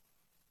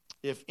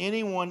 If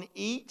anyone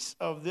eats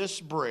of this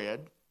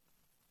bread,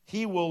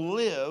 he will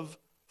live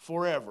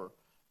forever.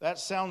 That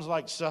sounds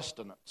like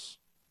sustenance.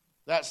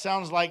 That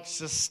sounds like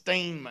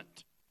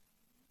sustainment.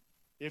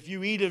 If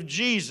you eat of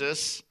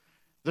Jesus,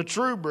 the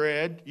true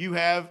bread, you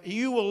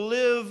will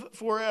live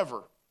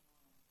forever.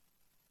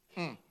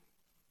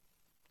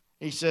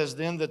 He says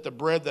then that the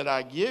bread that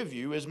I give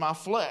you is my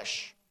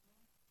flesh,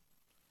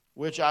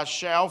 which I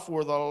shed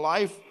for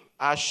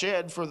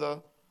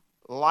the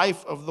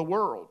life of the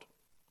world.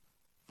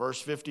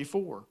 Verse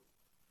 54,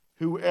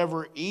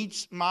 whoever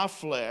eats my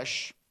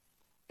flesh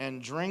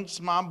and drinks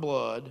my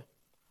blood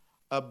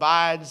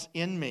abides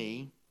in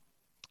me,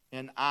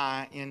 and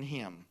I in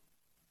him.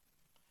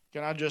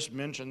 Can I just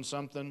mention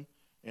something?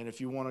 And if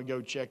you want to go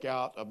check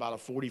out about a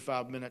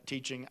 45-minute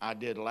teaching I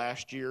did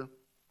last year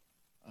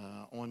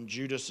on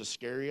Judas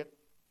Iscariot.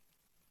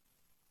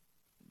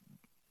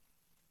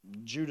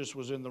 Judas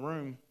was in the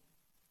room.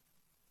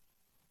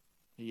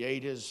 He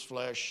ate his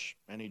flesh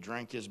and he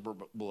drank his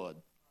blood.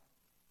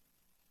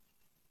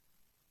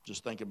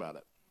 Just think about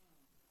it.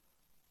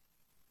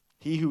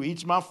 He who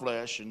eats my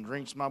flesh and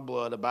drinks my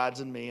blood abides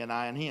in me, and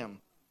I in him.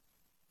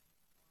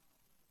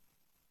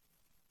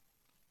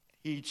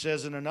 He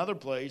says in another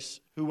place,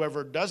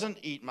 whoever doesn't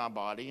eat my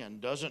body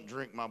and doesn't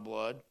drink my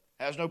blood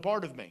has no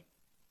part of me.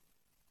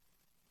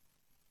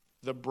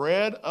 The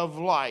bread of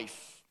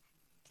life,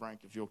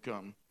 Frank, if you'll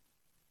come.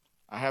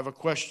 I have a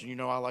question. You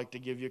know I like to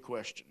give you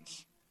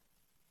questions.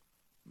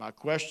 My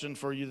question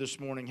for you this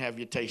morning, have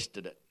you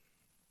tasted it?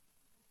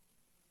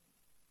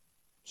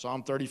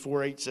 Psalm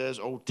 34:8 says,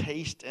 oh,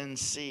 taste and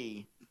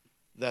see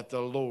that the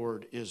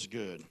Lord is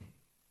good.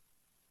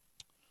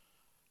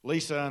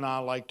 Lisa and I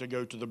like to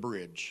go to the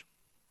Bridge.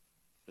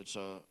 It's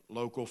a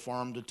local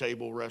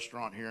farm-to-table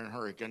restaurant here in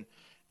Hurricane.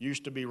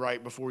 Used to be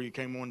right before you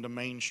came onto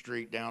Main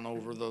Street down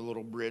over the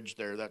little bridge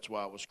there. That's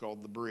why it was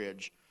called the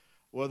Bridge.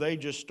 Well, they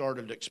just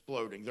started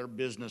exploding. Their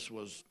business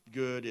was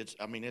good. It's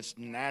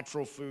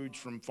natural foods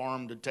from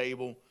farm to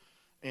table.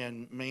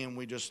 And, man,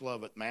 we just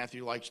love it.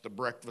 Matthew likes the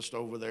breakfast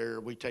over there.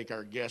 We take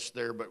our guests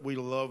there, but we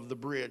love the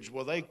bridge.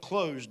 Well, they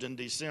closed in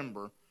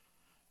December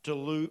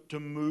to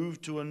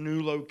move to a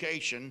new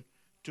location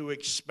to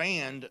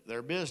expand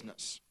their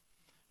business.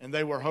 And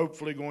they were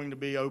hopefully going to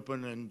be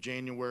open in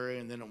January,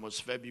 and then it was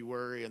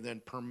February, and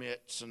then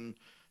permits and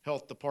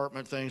health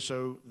department things.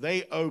 So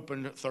they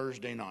opened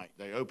Thursday night.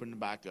 They opened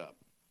back up.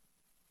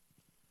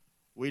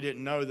 We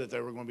didn't know that they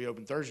were going to be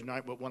open Thursday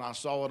night, but when I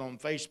saw it on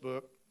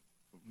Facebook,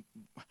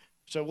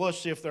 so let's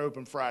see if they're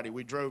open Friday.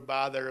 We drove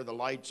by there, the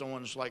lights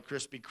on, it's like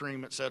Krispy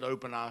Kreme. It said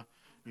open.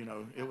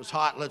 It was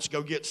hot. Let's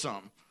go get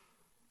some.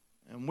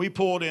 And we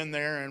pulled in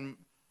there, and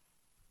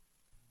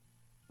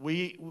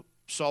we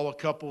saw a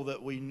couple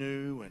that we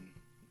knew and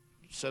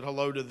said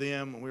hello to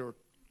them. And we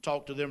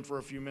talked to them for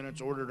a few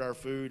minutes, ordered our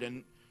food,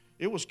 and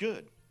it was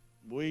good.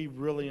 We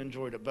really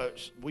enjoyed it.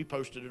 But we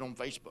posted it on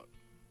Facebook.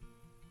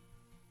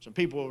 Some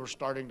people were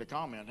starting to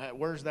comment, hey,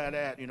 where's that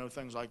at?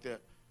 Things like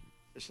that.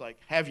 It's like,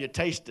 have you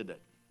tasted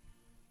it?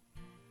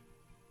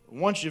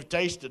 Once you've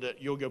tasted it,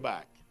 you'll go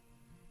back.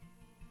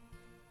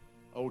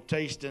 Oh,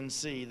 taste and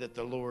see that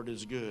the Lord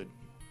is good.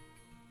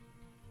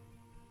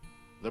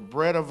 The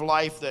bread of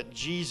life that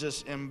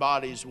Jesus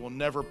embodies will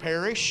never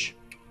perish.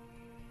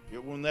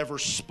 It will never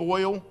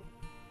spoil.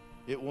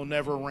 It will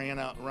never run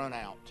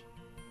out.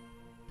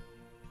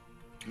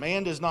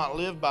 Man does not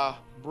live by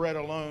bread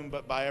alone,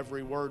 but by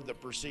every word that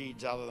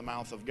proceeds out of the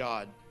mouth of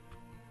God.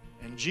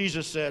 And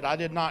Jesus said, I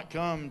did not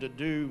come to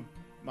do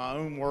my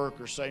own work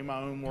or say my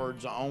own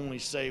words. I only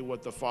say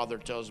what the Father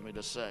tells me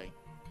to say.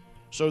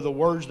 So the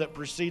words that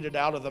proceeded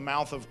out of the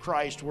mouth of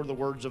Christ were the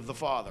words of the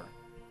Father.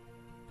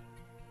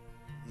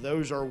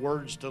 Those are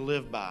words to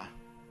live by.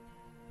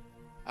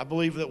 I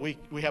believe that we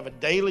have a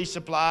daily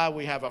supply,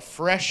 we have a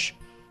fresh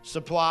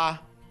supply,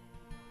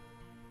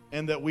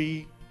 and that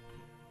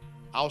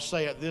I'll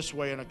say it this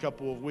way in a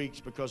couple of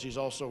weeks because he's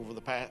also over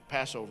the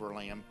Passover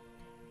lamb.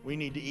 We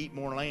need to eat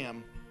more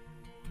lamb.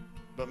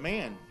 But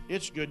man,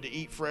 it's good to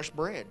eat fresh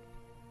bread.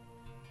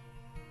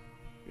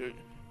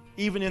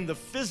 Even in the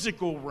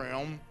physical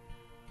realm,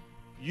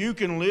 you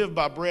can live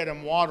by bread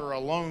and water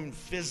alone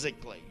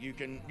physically. You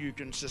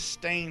can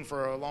sustain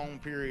for a long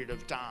period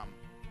of time.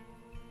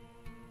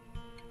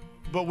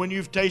 But when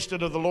you've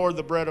tasted of the Lord,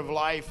 the bread of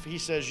life, he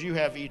says you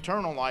have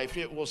eternal life.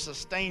 It will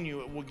sustain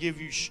you. It will give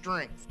you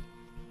strength.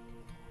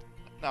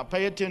 Now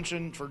pay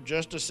attention for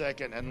just a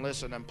second and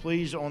listen. And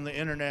please, on the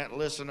internet,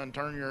 listen and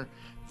turn your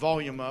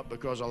volume up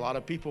because a lot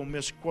of people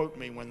misquote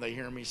me when they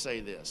hear me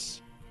say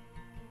this.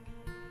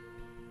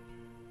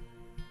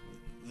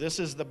 This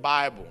is the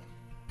Bible.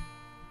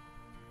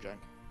 Okay?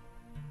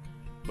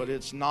 But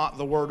it's not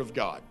the Word of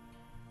God.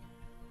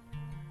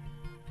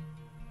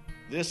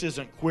 This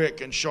isn't quick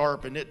and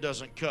sharp and it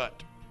doesn't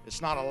cut.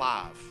 It's not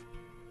alive.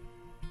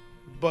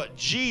 But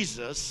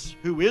Jesus,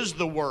 who is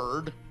the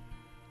Word,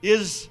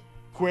 is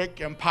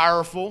quick and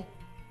powerful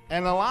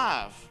and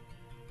alive.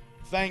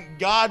 Thank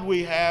God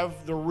we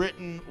have the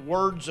written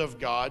words of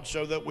God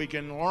so that we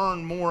can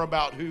learn more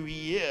about who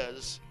He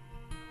is.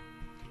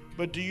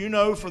 But do you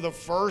know for the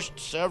first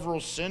several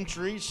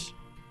centuries,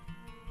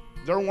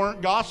 there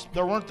weren't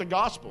the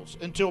Gospels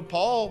until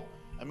Paul,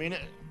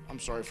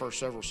 first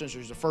several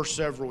centuries, the first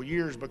several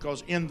years,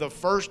 because in the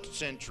first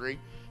century,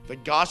 the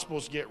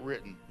Gospels get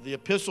written, the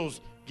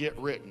epistles get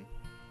written.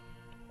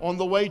 On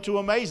the way to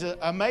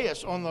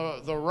Emmaus, on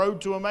the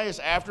road to Emmaus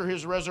after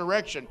his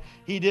resurrection,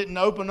 he didn't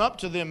open up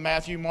to them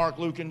Matthew, Mark,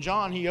 Luke, and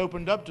John. He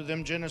opened up to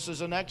them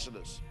Genesis and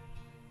Exodus,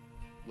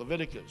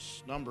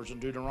 Leviticus, Numbers, and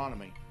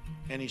Deuteronomy,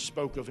 and he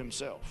spoke of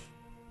himself.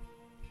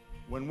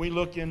 When we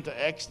look into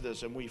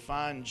Exodus and we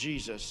find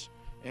Jesus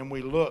and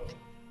we look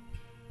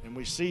and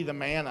we see the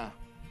manna,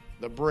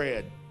 the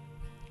bread,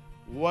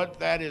 what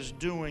that is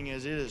doing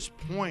is it is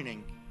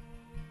pointing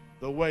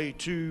the way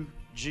to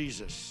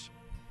Jesus.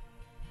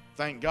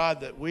 Thank God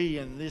that we,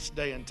 in this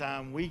day and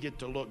time, we get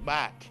to look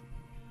back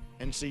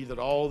and see that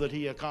all that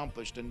He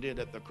accomplished and did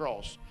at the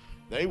cross.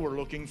 They were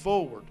looking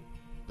forward.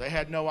 They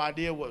had no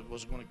idea what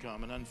was going to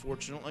come, and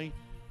unfortunately,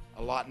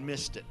 a lot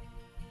missed it.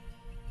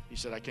 He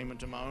said, I came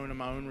into my own, and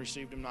my own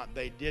received Him not.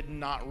 They did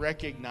not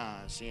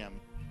recognize Him.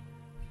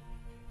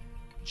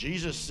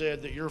 Jesus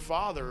said that your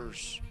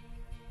fathers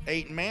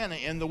ate manna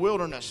in the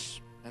wilderness,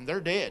 and they're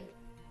dead.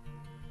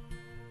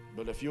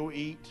 But if you'll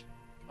eat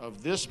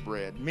of this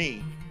bread,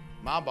 me,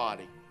 my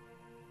body,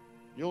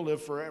 you'll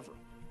live forever.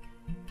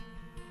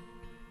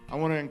 I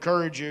want to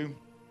encourage you.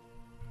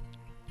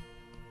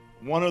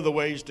 One of the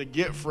ways to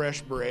get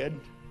fresh bread,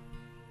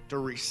 to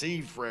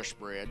receive fresh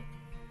bread,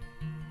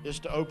 is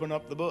to open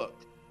up the book.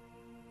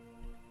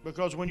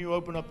 Because when you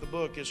open up the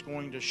book, it's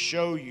going to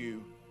show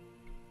you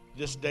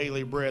this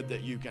daily bread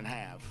that you can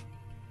have.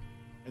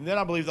 And then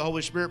I believe the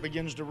Holy Spirit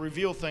begins to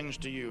reveal things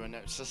to you, and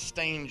it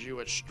sustains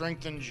you, it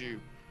strengthens you,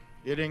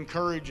 it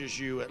encourages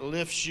you, it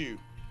lifts you.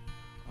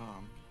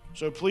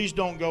 So please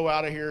don't go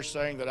out of here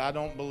saying that I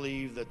don't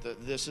believe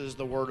that this is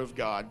the Word of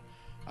God.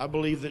 I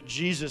believe that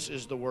Jesus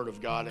is the Word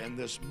of God, and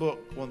this book,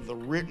 when the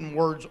written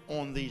words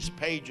on these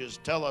pages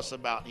tell us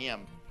about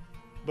Him.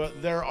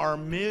 But there are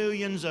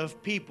millions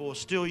of people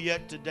still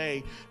yet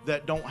today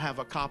that don't have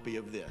a copy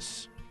of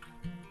this.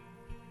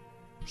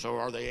 So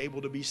are they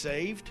able to be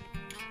saved?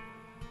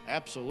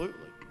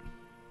 Absolutely.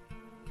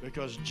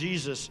 Because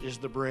Jesus is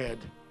the bread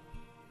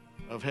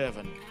of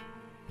heaven,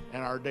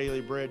 and our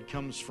daily bread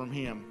comes from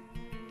Him.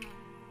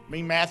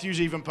 Matthew's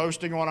even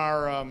posting on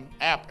our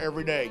app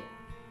every day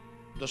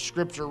the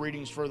scripture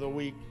readings for the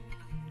week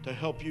to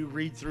help you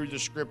read through the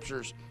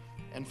scriptures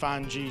and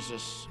find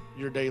Jesus,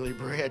 your daily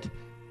bread,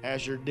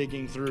 as you're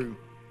digging through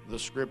the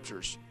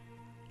scriptures.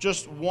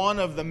 Just one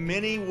of the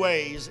many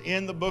ways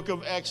in the book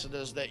of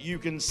Exodus that you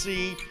can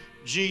see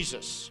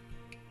Jesus.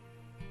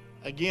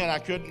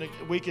 Again,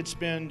 we could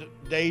spend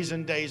days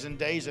and days and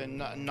days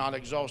and not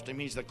exhaust Him.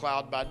 He's the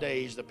cloud by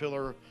day. He's the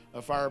pillar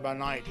of fire by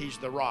night. He's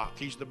the rock.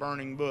 He's the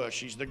burning bush.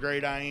 He's the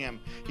great I am.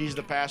 He's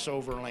the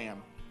Passover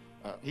lamb.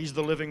 He's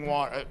the living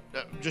water.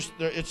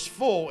 It's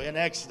full in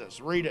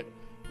Exodus. Read it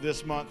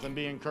this month and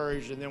be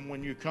encouraged. And then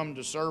when you come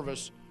to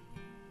service,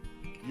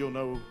 you'll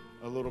know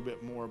a little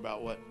bit more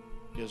about what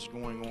is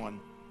going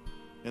on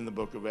in the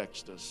book of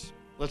Exodus.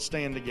 Let's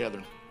stand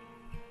together.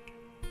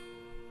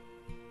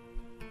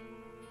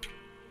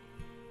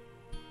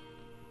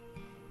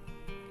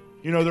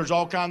 You know, there's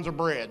all kinds of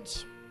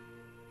breads.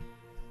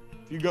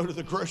 If you go to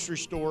the grocery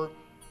store,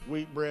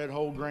 wheat bread,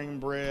 whole grain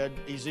bread,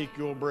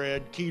 Ezekiel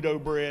bread,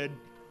 keto bread,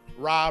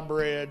 rye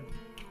bread,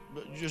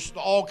 just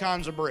all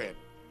kinds of bread.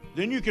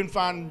 Then you can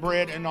find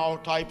bread in all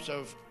types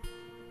of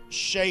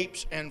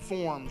shapes and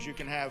forms. You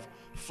can have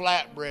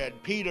flatbread,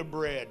 pita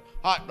bread,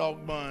 hot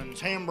dog buns,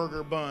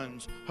 hamburger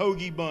buns,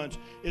 hoagie buns.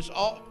 It's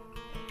all,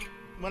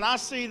 when I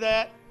see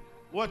that,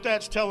 what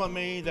that's telling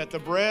me, that the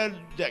bread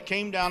that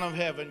came down of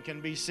heaven can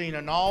be seen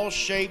in all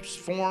shapes,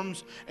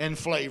 forms, and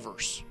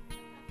flavors.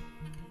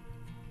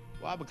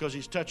 Why? Because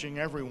He's touching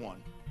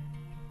everyone.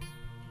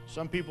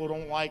 Some people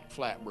don't like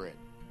flatbread.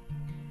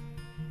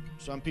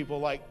 Some people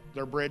like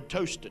their bread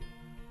toasted.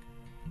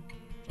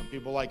 Some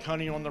people like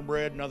honey on their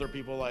bread, and other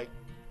people like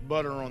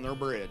butter on their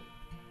bread.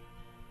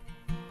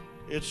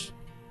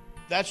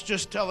 That's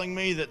just telling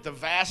me that the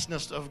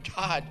vastness of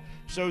God,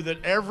 so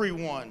that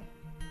everyone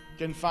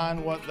can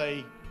find what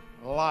they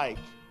like.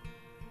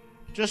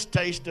 Just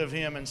taste of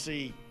Him and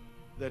see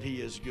that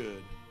He is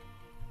good.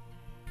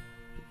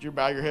 Would you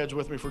bow your heads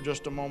with me for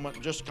just a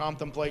moment? Just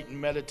contemplate and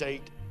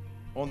meditate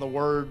on the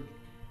word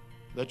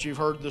that you've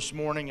heard this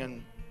morning,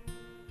 and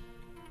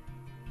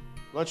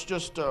let's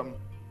just,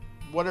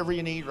 whatever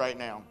you need right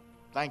now,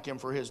 thank Him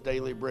for His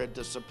daily bread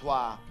to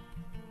supply.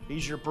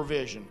 He's your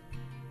provision.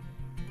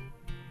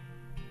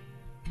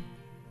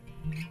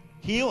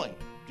 Healing.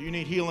 Do you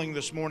need healing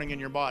this morning in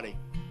your body?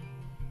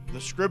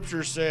 The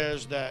scripture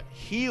says that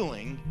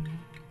healing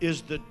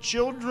is the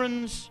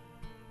children's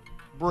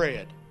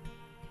bread.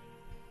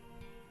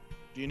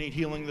 Do you need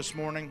healing this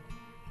morning?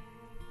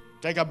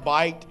 Take a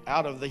bite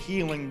out of the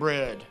healing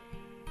bread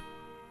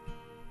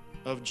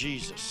of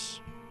Jesus.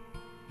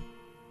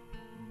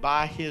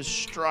 By His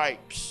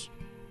stripes,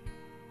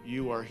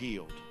 you are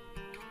healed.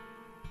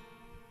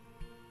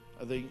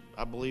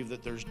 I believe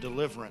that there's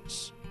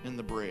deliverance in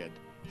the bread.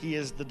 He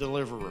is the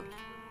deliverer.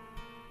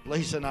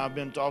 Lisa and I have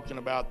been talking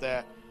about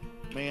that.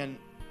 Man,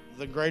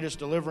 the greatest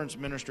deliverance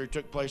ministry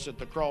took place at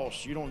the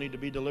cross. You don't need to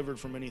be delivered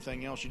from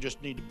anything else. You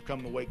just need to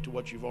become awake to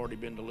what you've already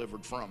been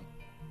delivered from.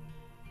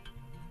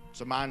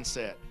 It's a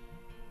mindset.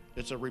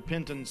 It's a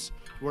repentance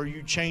where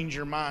you change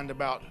your mind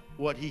about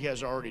what He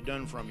has already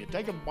done from you.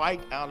 Take a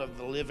bite out of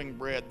the living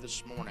bread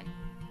this morning.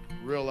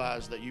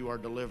 Realize that you are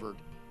delivered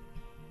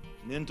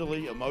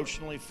mentally,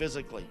 emotionally,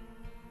 physically.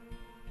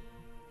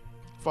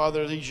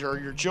 Father, these are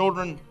your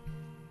children.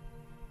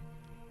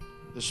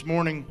 This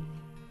morning,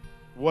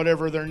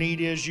 whatever their need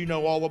is, you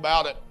know all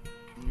about it.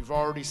 You've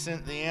already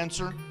sent the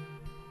answer.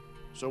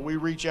 So we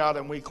reach out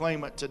and we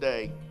claim it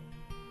today.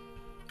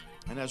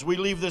 And as we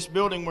leave this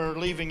building, we're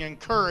leaving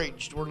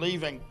encouraged. We're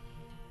leaving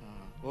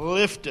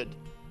lifted.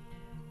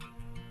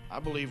 I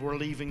believe we're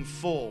leaving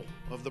full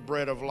of the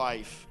bread of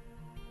life.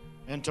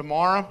 And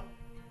tomorrow,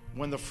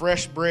 when the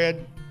fresh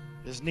bread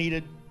is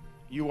needed,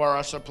 you are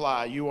our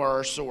supply. You are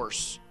our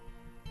source.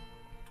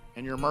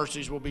 And your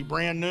mercies will be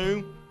brand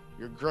new.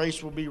 Your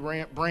grace will be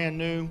brand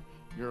new.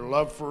 Your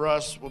love for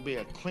us will be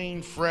a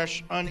clean,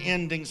 fresh,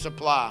 unending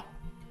supply.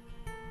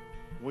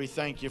 We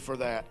thank you for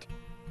that.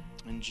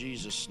 In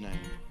Jesus' name,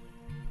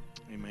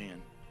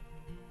 amen.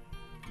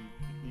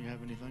 You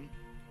have anything?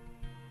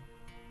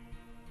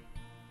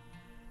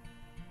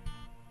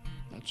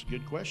 That's a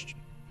good question.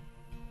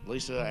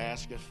 Lisa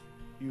asked if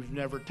you've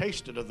never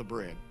tasted of the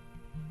bread.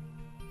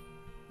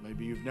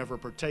 Maybe you've never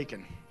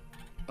partaken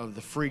of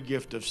the free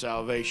gift of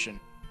salvation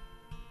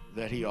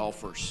that He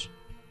offers.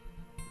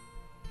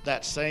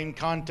 That same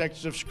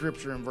context of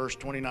Scripture in verse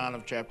 29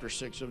 of chapter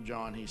 6 of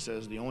John, He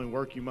says, the only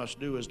work you must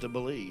do is to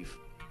believe.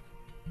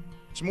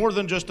 It's more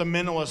than just a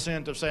mental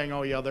assent of saying,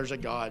 oh yeah, there's a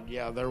God.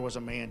 Yeah, there was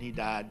a man, He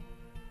died.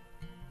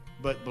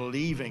 But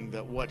believing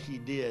that what He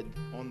did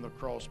on the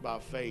cross by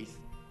faith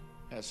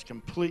has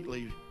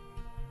completely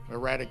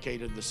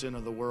eradicated the sin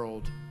of the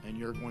world, and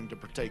you're going to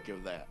partake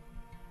of that.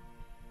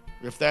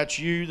 If that's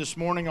you this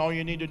morning, all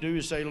you need to do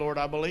is say, Lord,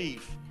 I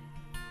believe.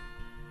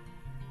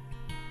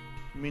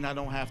 I mean, I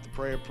don't have to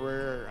pray a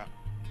prayer.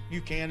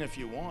 You can if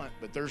you want,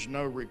 but there's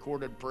no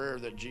recorded prayer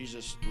that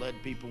Jesus led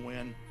people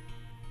in.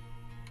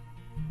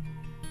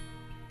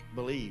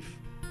 Believe.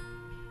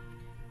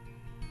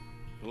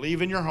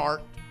 Believe in your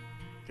heart.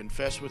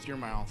 Confess with your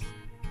mouth.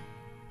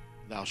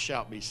 Thou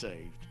shalt be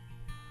saved.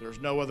 There's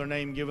no other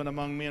name given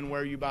among men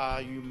where you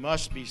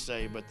must be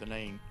saved but the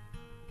name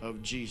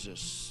of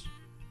Jesus.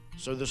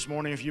 So this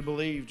morning, if you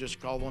believe, just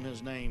call on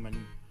his name and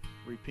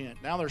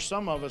repent. Now there's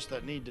some of us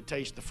that need to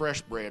taste the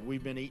fresh bread.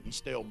 We've been eating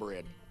stale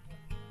bread.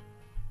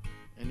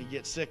 And you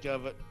get sick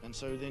of it, and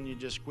so then you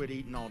just quit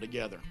eating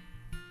altogether.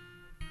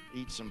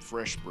 Eat some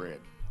fresh bread.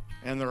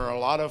 And there are a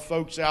lot of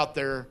folks out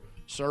there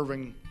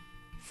serving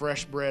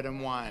fresh bread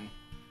and wine.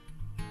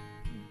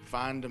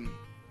 Find them,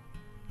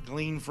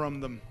 glean from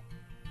them,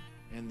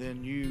 and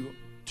then you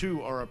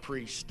too are a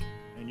priest,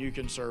 and you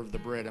can serve the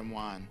bread and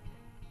wine.